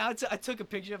work. And I took a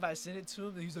picture of it, I sent it to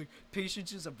him, and he's like,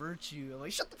 patience is a virtue. I'm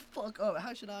like, shut the fuck up.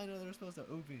 How should I know they're supposed to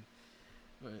open?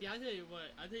 But, Yeah, I'll tell you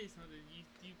something.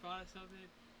 You brought up something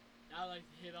I like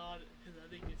to hit on because I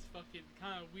think it's fucking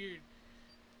kind of weird.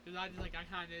 Cause I just like I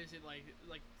kind of noticed it like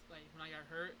when I got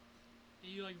hurt, and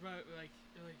you like wrote like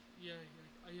you're like yeah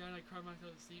you're like I like cried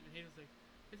myself to sleep, and Hayden's like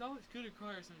it's always good to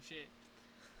cry or some shit.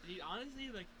 Dude,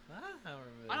 honestly, like I don't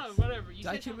remember. I don't know, this. whatever. You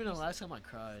I said can't something, remember the last time I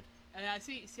cried. and I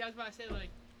see I was about to say like.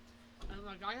 And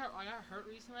like I got hurt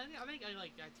recently. I think I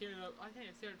teared up. I think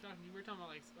I teared up talking. We were talking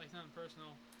about like something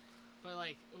personal, but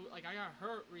like I got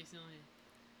hurt recently,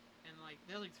 and like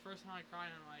that was like the first time I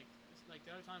cried. And like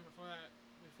the other time before that,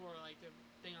 before like the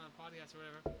thing on the podcast or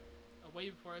whatever, way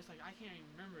before it's like I can't even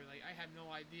remember. Like I have no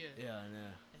idea. Yeah, I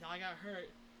know. Until I got hurt,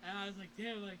 and I was like,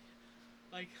 damn, like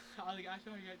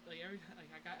after I got like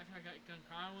after I got done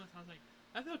crying once, I was like.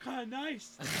 I felt kind of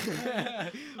nice.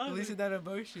 Releasing that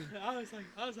emotion. I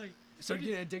was like. Start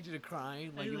getting addicted to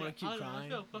crying. Like you want to keep crying. I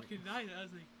felt fucking nice. I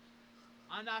was like,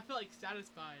 I felt like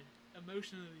satisfied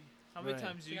emotionally. How many Right.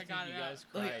 times do you I think got you it guys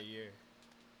out. cry Like- a year?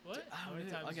 What? I How don't many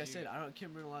know. times Like I do said, you- I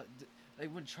can't remember a lot.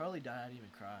 Like when Charlie died, I didn't even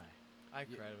cry. I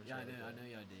cried when Yeah, I Charlie know. I died. know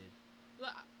y'all did.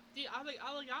 Look, dude, I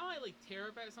might like tear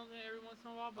up at something every once in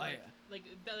a while, but Oh, like,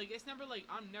 yeah. like it's never like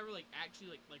I'm never like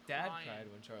actually like Dad crying. cried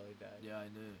when Charlie died. Yeah,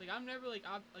 I know. Like I'm never like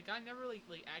I never like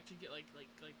actually get like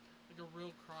a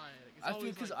real cry. Like, it's I feel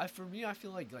always, because like, for me, I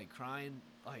feel like crying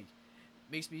like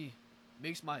makes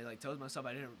my like tells myself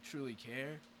I didn't truly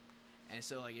care, and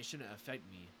so like it shouldn't affect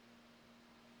me.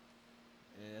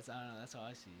 And I don't know. That's how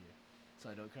I see it. So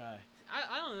I don't cry.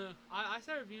 I don't know. I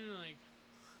started viewing like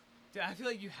Dude, I feel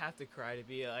like you have to cry to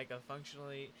be like a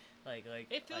functionally like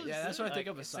it feels yeah, that's what I good. think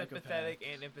like of a sympathetic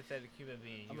and empathetic human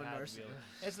being. I'm You a have nurse. to be able-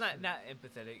 It's not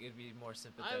empathetic. It'd be more I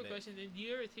sympathetic. have a question. Then, do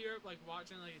you ever tear up like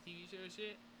watching like a TV show or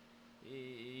shit?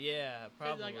 Yeah, 'Cause,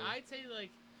 probably. like I'd say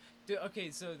like Dude, okay,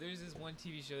 so there's this one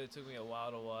TV show that took me a while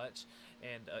to watch,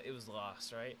 and it was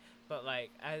Lost, right? But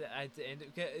like,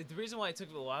 the reason why it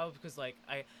took a while because like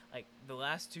the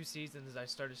last 2 seasons I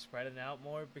started spreading out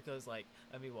more because like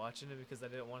of me watching them because I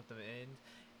didn't want them to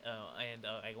end.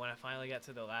 Like when I finally got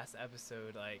to the last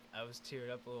episode, like I was teared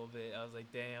up a little bit. I was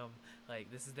like, damn, like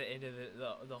this is the end of it,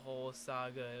 the whole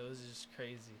saga. It was just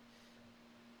crazy.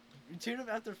 You teared up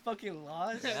after fucking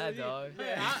Lost. Yeah, dog.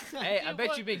 Yeah. Hey, I Yeah, bet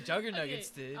what- you big Jugger okay, Nuggets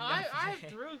did. I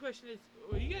have the real question is,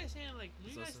 were you guys saying like when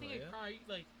you So guys think yeah. of cry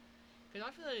like? Cause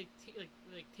I feel like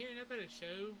like tearing up at a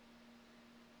show,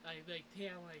 like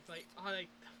damn like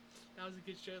that was a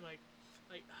good show like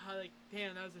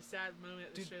damn that was a sad moment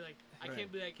at the Dude, show like I right. can't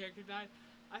believe that character died.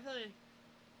 I feel like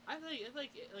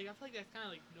that's kind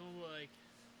of like normal like,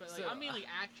 but like So, I mean like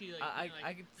actually like I being,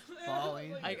 like, could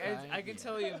Bawling. like, I crying, can yeah.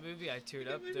 tell you a movie I teared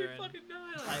up made me during. fucking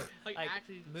die, like Like,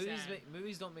 actually Movies sad.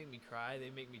 movies don't make me cry. They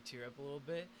make me tear up a little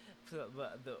bit.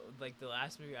 But the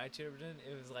last movie I teared up in,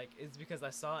 it was like it's because I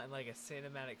saw it in like a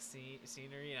cinematic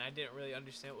scenery and I didn't really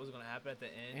understand what was gonna happen at the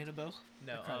end. Annabelle.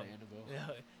 No, I cried at Annabelle.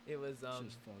 no, it was She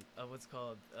was fun. what's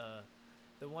called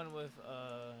the one with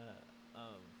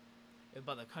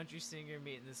about the country singer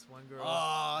meeting this one girl.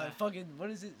 Oh, fucking what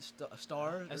is it?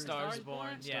 Star. A or- Star is Stars Born. Born?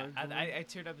 Yeah, Stars Born? I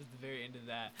teared up at the very end of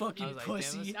that. Fucking I was like,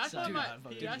 pussy. Damn, That's one of Dude, my I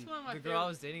fucking- dude, that's one of my the favorite. girl I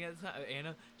was dating at the time,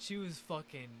 Anna, she was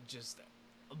fucking just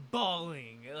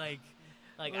bawling. Like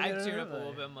Look I at teared her, up a little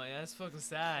like- bit. I'm like, that's fucking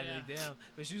sad. Yeah. Like, damn.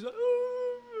 But she was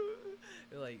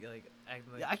like, like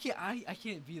acting like. Yeah, I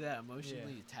can't be that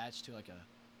emotionally attached to like a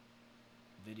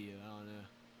video. I don't know.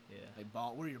 Yeah.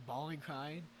 Like where you're bawling,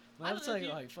 crying. I Well, don't that's know if like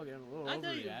you- like fucking a little I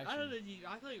tell you, overreaction. I don't know.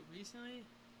 I feel like recently,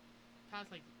 past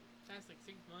like 6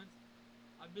 months,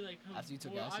 I've been like After you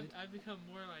took more, acid? I've become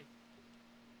more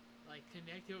like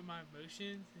connected with my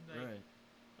emotions and like Right.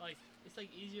 like it's like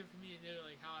easier for me to know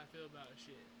like how I feel about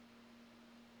shit.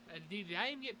 And dude, did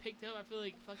I even get picked up? I feel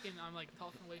like fucking I'm like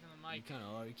talking away from the You mic. kind of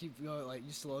are. You keep going like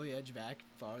you slowly edge back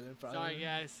farther and farther. Sorry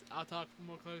guys, I'll talk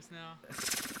more close now.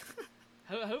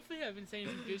 Hopefully I've been saying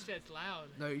some good shit that's loud.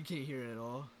 No, you can't hear it at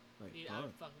all. Like, Dude, I fuck.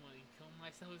 would fucking want to kill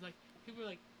myself. It's like people are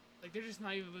like they're just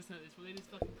not even listening to this, but they just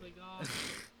fucking click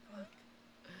off.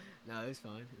 No, it's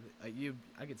fine.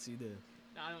 I could see the.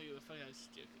 Nah, I don't give a fuck. I was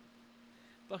just joking.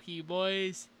 Fuck you,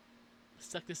 boys.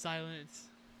 Suck the silence.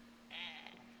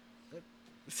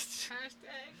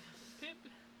 Hashtag pimp.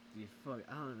 Dude, fuck.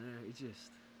 I don't know. It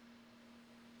just.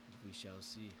 We shall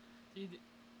see. Dude,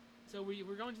 so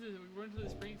we're going to the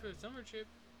spring for the summer trip.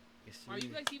 Yes, Are you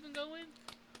sir. guys even going?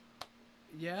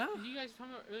 Yeah. Are you guys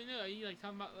talking about? No, are you like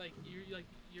talking about like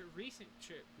your recent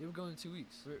trip? Yeah, we're going in 2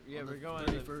 weeks. Yeah, On the we're going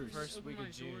the 31st. first Open week my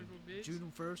of June. doors, little bitch.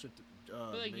 June 1st or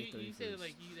But like May 31st. you said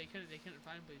like they couldn't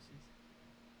find places.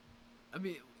 I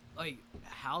mean, like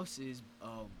houses.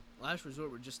 Last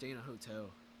resort, we're just staying in a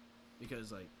hotel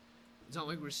because like it's not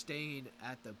like we're staying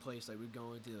at the place. Like we're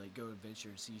going to like go adventure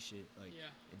and see shit like Yeah.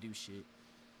 and do shit.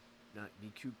 Not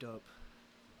be cooped up.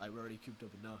 Like we're already cooped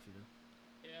up enough, you know.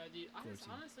 Yeah, dude. I just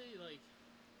Quarantine. honestly like.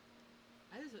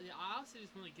 I also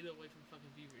just want to get away from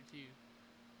fucking fever too.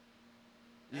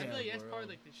 I Yeah, feel like that's we're part of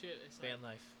all- like the shit. It's Van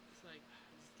like life. it's like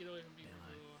just get away from fever Van for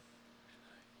a life. little while.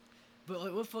 But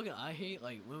like, what fucking I hate,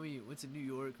 like when we went to New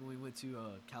York, when we went to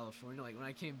California, like when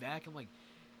I came back, I'm like,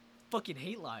 fucking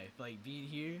hate life, like being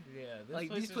here. Yeah, this Like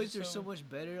place these is places are just so much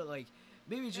better. Like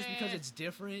maybe it's just because Eh. it's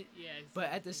different, Yeah.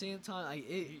 but at the same time, like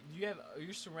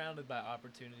You're surrounded by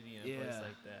opportunity in a place Yeah.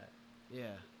 like that.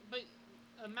 yeah. But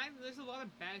imagine there's a lot of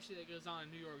bad shit that goes on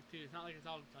in New York too. It's not like it's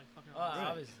all like fucking. Oh, awesome.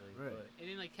 obviously, right. but And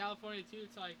then like California too,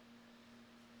 it's like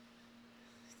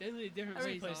it's definitely a different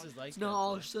every place. place is like It's that. not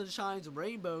all though. sunshines and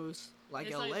rainbows like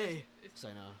It's LA. like, It's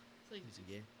like, nah, it's like it's a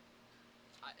game.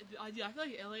 I feel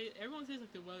like LA. Everyone says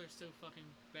like the weather's so fucking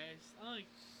best. I don't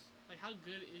like how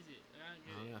good is it? Like, I don't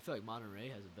get I don't it. know, I feel like Monterey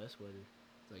has the best weather.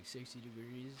 It's like 60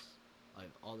 degrees, like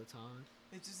all the time.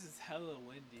 It just is hella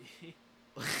windy.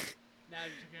 Now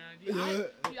you're checking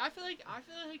out. Dude, I feel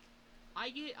like I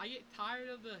get tired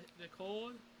of the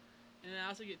cold, and I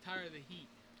also get tired of the heat.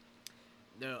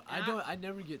 No, And I don't. I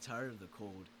never get tired of the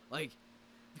cold, like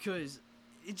because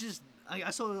it just.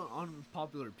 I saw an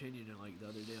unpopular opinion like the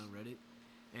other day on Reddit,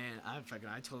 and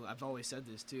I've always said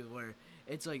this too, where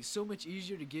it's like so much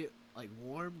easier to get like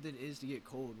warm than it is to get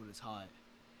cold when it's hot,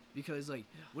 because like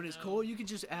when it's No. cold you can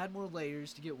just add more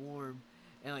layers to get warm,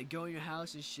 and like go in your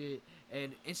house and shit,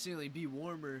 and instantly be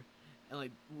warmer, and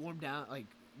like warm down, like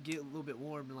get a little bit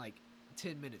warm in like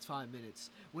 10 minutes, 5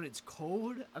 minutes. When it's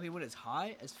cold, when it's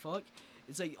hot as fuck,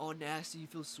 it's like all nasty, you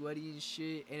feel sweaty and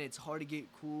shit, and it's hard to get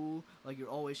cool. Like you're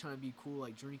always trying to be cool,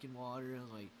 like drinking water and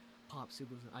like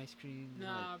popsicles and ice cream. And,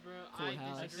 Nah, bro. cold I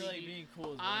house. I disagree. feel like dude. being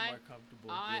cool is way I- more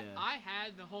comfortable. I Yeah.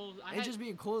 had the whole. and just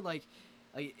being cold, like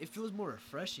it feels more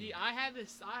refreshing. See, I had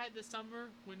this summer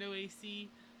with no AC,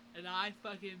 and I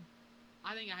think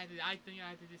I had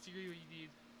to disagree with you, dude.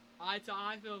 I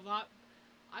feel a lot.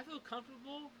 I feel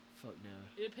comfortable. Fuck no.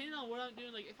 Depending on what I'm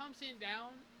doing, like if I'm sitting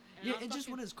down. And Yeah, I'm and just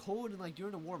when fucking- it's cold and like you're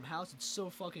in a warm house, it's so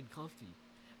fucking comfy.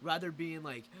 Rather being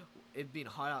like it being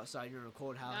hot outside, you're in a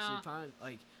cold house. Nah. You're trying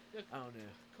like Look, I don't know.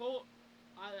 cold,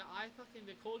 I fucking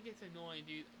the cold gets annoying,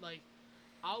 dude. Like,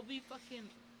 I'll be fucking.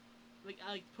 Like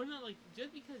putting on like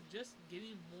just because just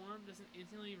getting warm doesn't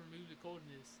instantly remove the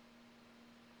coldness.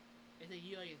 It's like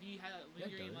if you had that Yeah, it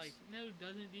lingering does. like no it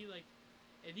doesn't be like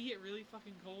if you get really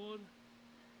fucking cold.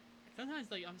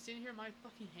 Sometimes like I'm sitting here, my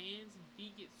fucking hands and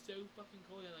feet get so fucking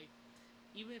cold that like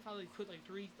even if I like put like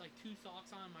two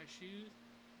socks on my shoes,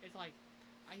 it's like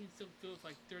I can still feel it for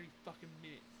like 30 fucking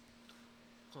minutes.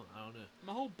 Huh, I don't know.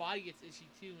 My whole body gets itchy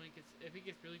too when if it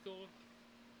gets really cold.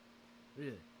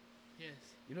 Really.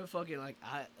 Yes. You know, fucking like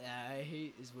I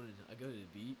hate is when I go to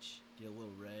the beach, get a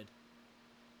little red,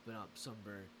 but not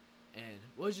sunburned, and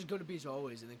just go to the beach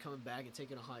always, and then coming back and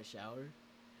taking a hot shower,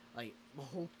 like my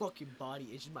whole fucking body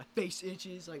itches, my face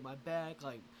itches, like my back,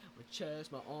 like my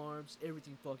chest, my arms,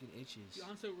 everything fucking itches. Dude,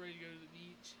 I'm so ready to go to the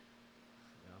beach.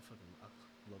 Yeah,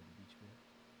 I love the beach, man.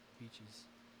 Beach is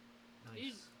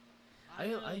Dude,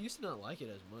 nice. I I used to not like it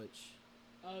as much.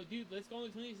 dude, let's go on the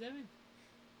 27th.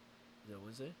 Is that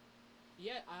Wednesday?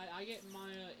 Yeah, I get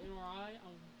my MRI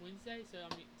on Wednesday, so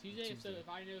I mean Tuesday. So Tuesday. if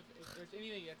I know if there's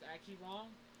anything that's actually wrong,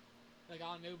 like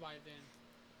I'll know by then.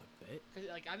 I bet. Cause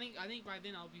like I think by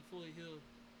then I'll be fully healed.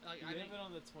 Like You I have think it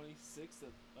on the 26th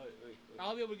of. Oh, wait.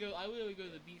 I'll be able to go. I'll be able to go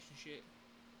to the beach and shit.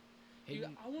 Dude,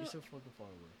 Hayden, I wanna- you're so fucking far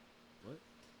away.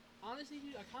 Honestly,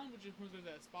 dude, I kind of would just want to go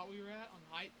to that spot we were at on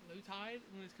low tide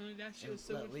when it's coming. That shit And was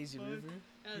so that much lazy fun. river.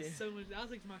 That was Yeah. so much. That was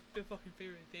like my fucking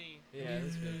favorite thing. Yeah,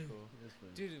 that's pretty Yeah. cool. That's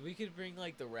funny. Dude, we could bring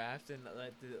like the raft and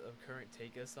let the current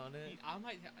take us on it. Dude, I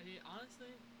might. Dude,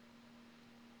 honestly,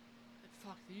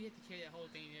 fuck, dude, you have to carry that whole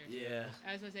thing there. Yeah.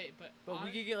 As I say, but But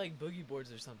we could get like boogie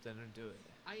boards or something and do it.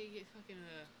 I could get fucking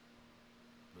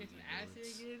get some Boogie acid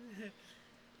boards. again.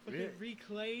 Fucking Really?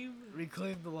 reclaim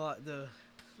Reclaim the lot. The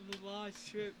the lost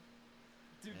trip.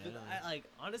 Dude, Yeah. but like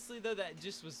honestly though, that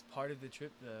just was part of the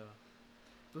trip though.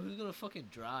 but who's gonna fucking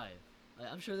drive? Like,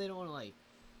 I'm sure they don't want to like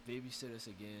babysit us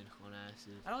again on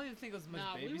acid. I don't even think it was much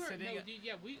Nah, we were babysitting. no, dude.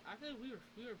 Yeah, I feel like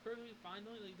we were perfectly fine. The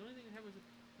only thing that happened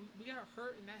was we got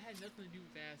hurt, and that had nothing to do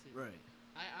with acid. Right.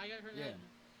 I got hurt. Yeah.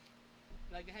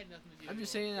 Like it had nothing to do. I'm with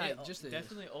just it. saying It that just the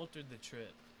definitely altered the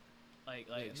trip. Like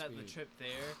not the experience. trip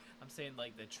there. I'm saying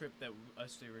like the trip that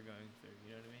us three were going through.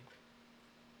 You know what I mean?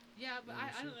 Yeah, but Yeah,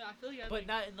 I don't know. I feel like But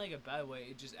not in like a bad way.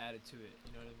 It just added to it.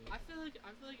 You know what I mean? I feel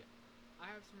like I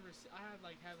have some. I have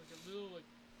like a little like.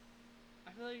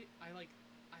 I feel like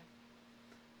I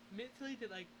mentally that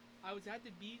like I was at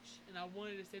the beach and I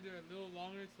wanted to stay there a little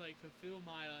longer to like fulfill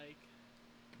my like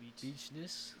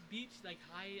beachness. beach like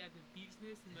high at the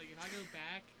beachness and like if I go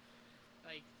back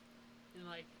like, and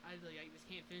like I just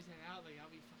can't finish that out. Like I'll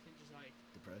be fucking just like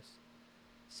Depressed.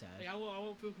 Sad. I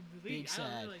won't feel complete. Big I don't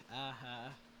sad. know, like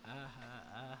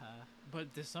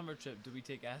But the summer trip, do we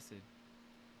take acid?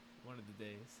 One of the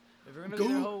days. If we're gonna be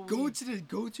there a whole Go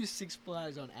week- to Six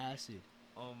Flags on acid.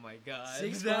 Oh my god.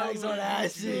 Six That Flags on would be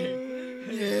acid.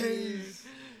 good. Yes.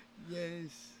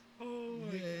 Yes. oh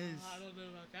my Yes. god, I don't know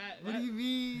about that. What do you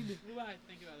mean? What do I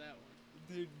think about that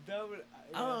one? Dude, that would.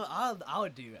 I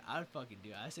would do it. I would fucking do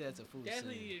it. I say that's a fool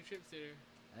Definitely sin. need a trip sitter.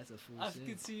 That's a fool I sin.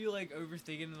 could see you like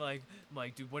overthinking, like,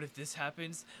 dude, what if this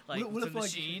happens? Like, What the if, like-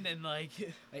 machine and like.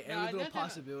 Like No, every I little got that-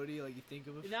 possibility, like you think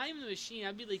of it. Not even the machine.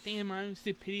 I'd be like thinking my own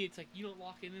stupidity. It's like you don't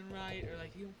lock it in right, or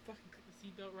like you don't fucking click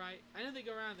the seatbelt right. I know they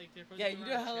go around like they're supposed Yeah, to go you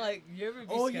know around how check. like you ever be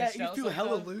Oh yeah, sketched you out feel hella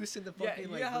sometimes? loose in the Yeah, fucking you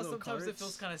like know how little sometimes it carts?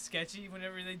 feels kind of sketchy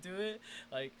whenever they do it,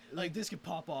 like this could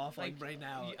pop off like, like, right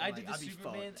now. I and, did like, the I'd be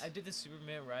Superman. fucked. I did the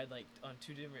Superman ride like on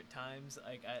 2 different times.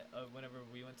 Like whenever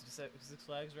we went to the Six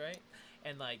Flags, right?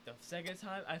 And like the second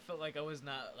time, I felt like I was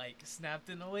not like snapped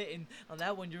in a way. And on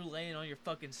that one, you're laying on your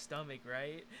fucking stomach,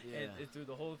 right? Yeah. And through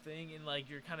the whole thing, and like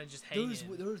you're kind of just hanging.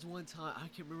 There was one time I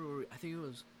can't remember. I think it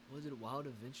was it Wild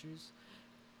Adventures?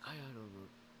 I don't remember.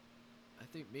 I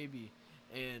think maybe.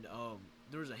 And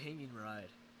there was a hanging ride,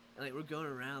 and like we're going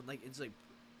around, like it's like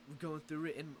we're going through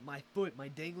it, and my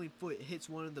dangling foot hits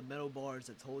one of the metal bars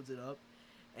that holds it up.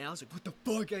 And I was like, what the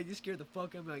fuck? I just scared the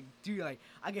fuck out of me. Like, dude, like,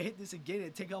 I could hit this again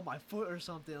and take out my foot or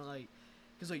something. Like,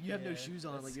 because, like, you have no Yeah, shoes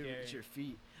on. that's Like, it's scary. your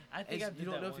feet. I think And I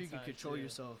you don't know if you can can control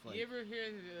yourself. Like, you ever hear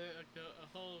the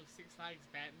whole Six Flags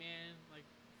Batman like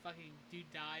fucking dude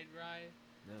died ride?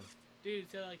 no.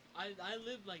 Dude, so like I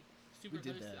live like super We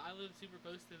did close. that. I live super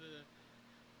close to the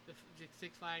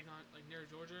Six Flags on like near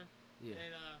Georgia, Yeah.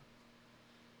 and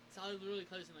so I was really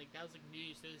close, and like that was like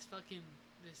news. So this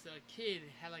kid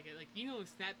had like you know when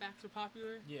snapbacks were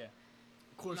popular. Yeah.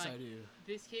 Of course like, I do.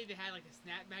 This kid that had like a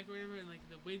snapback or whatever, and like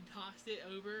the wind tossed it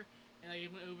over, and like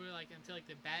it went over like until like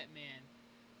the Batman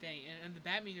thing, and the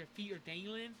Batman their feet are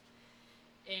dangling,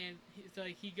 and so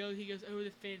like he goes over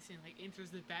the fence and like enters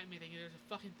the Batman thing, and there's a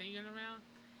fucking thing going around,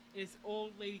 and this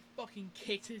old lady fucking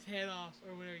kicks his head off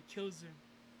or whatever, kills him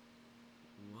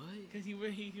What? because he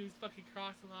was fucking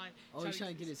crossed the line. Oh, he's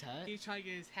trying to get his hat? He was trying to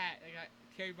get his hat. That got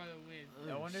carried by the wind.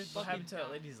 Oh, I wonder shit. what happened to that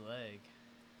died. lady's leg.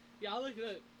 Yeah, I'll look it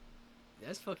up.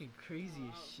 That's fucking crazy I'll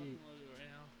as fucking shit. look it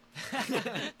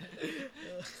right now.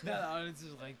 No, the audience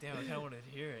is like, damn, I kind of want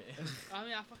to hear it. I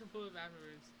mean, I'll fucking pull it up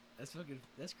afterwards.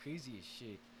 That's crazy as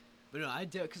shit. But no, I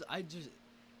do, cause I just,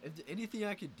 if anything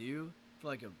I could do for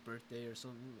like a birthday or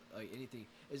something, like anything,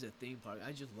 is a theme park.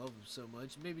 I just love them so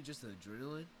much. Maybe just the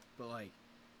adrenaline, but like,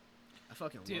 I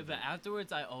fucking Dude, love but it.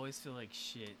 afterwards, I always feel like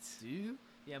shit. Do you?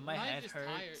 Yeah, my Probably head just hurts.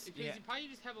 tired. Because Yeah, you probably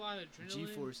just have a lot of adrenaline.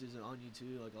 G-forces on you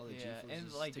too, like all the yeah, G-forces.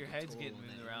 and like take your a head's toll getting on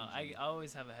moved that around. energy. I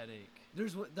always have a headache.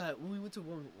 There's one that when we went to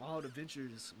one Wild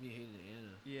Adventures, me, Hayden, and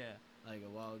Anna, Yeah. like a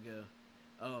while ago.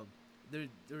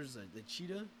 There was the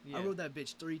cheetah. Yeah. I rode that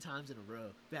bitch 3 times in a row,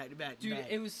 back to back. to Dude, back.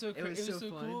 it was so It was so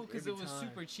fun cool because every it was time.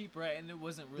 super cheap, right? And it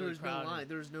wasn't there really was crowded. no line.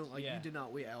 There was no like Yeah. you did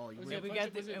not wait at all. You Was Yeah, went, it we bunch got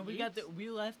of- the, was it and we got the, loops? we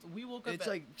left. We woke up. it's at,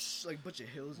 like a bunch of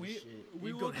hills and shit. we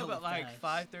You go woke up hella at like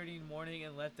fast. 5:30 in the morning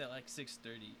and left at like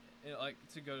 6:30, like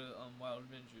to go to Wild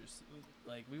Adventures.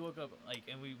 Like we woke up like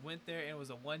and we went there and it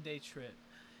was a 1-day trip,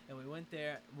 and we went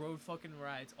there, rode fucking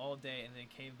rides all day, and then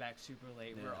came back super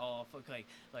late. We're Yeah. all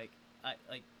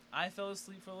I fell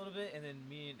asleep for a little bit, and then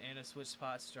me and Anna switched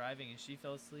spots driving, and she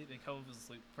fell asleep, and Cohen was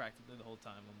asleep practically the whole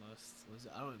time almost. Was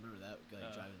it? I don't remember that guy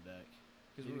Uh, driving back.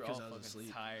 Because Maybe we were 'cause all I was fucking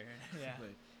asleep. tired. Yeah.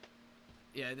 But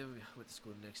yeah, and then we went to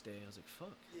school the next day. And I was like,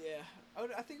 fuck. Yeah,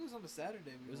 I think it was on a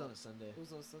Saturday. It was on a Sunday. It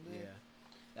was on Sunday. Yeah.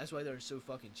 That's why they were so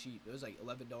fucking cheap. It was like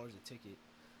 $11 a ticket.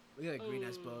 Look at that green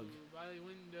ass bug. By the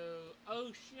window.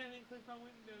 Oh shit! I didn't click my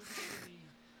window.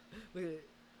 Look at it.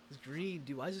 It's green,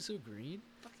 dude. Why is it so green?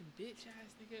 Fucking bitch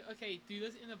ass nigga. Okay, dude,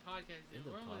 let's end the podcast. Dude. End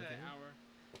the We're almost at an podcast? hour.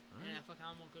 Alright. Yeah, fuck,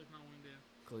 I'm gonna close my window.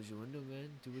 Close your window, man.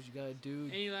 Do what you gotta do.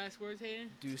 Any last words, Hayden?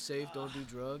 Do safe. Don't do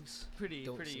drugs. Pretty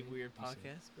Don't pretty say- weird you say.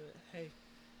 podcast, but hey.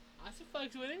 I still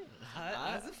fucks with it.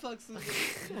 I fucks with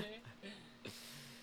it. Yeah.